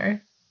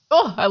Rapper.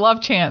 Oh, I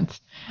love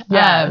Chance.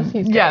 Yes,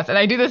 yes, and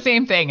I do the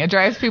same thing. It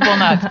drives people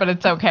nuts, but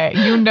it's okay.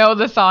 You know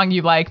the song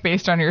you like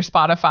based on your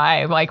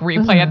Spotify like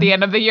replay at the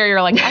end of the year.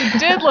 You're like, I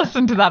did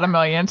listen to that a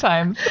million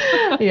times.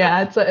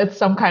 Yeah, it's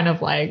some kind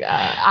of like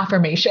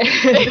affirmation.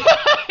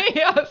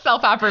 Yeah,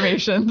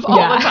 self-affirmations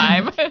all the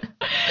time.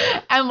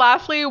 And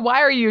lastly,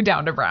 why are you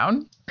down to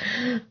Brown?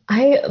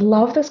 I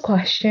love this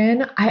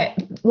question.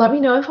 Let me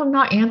know if I'm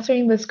not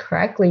answering this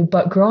correctly,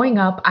 but growing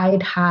up,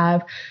 I'd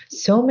have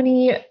so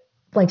many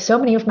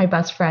of my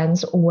best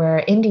friends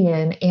were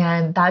Indian,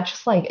 and that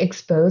just like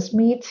exposed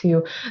me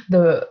to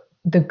the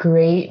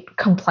great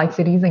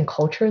complexities and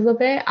cultures of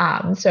it.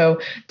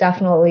 So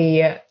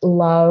definitely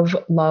love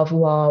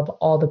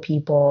all the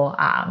people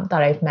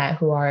that I've met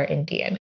who are Indian.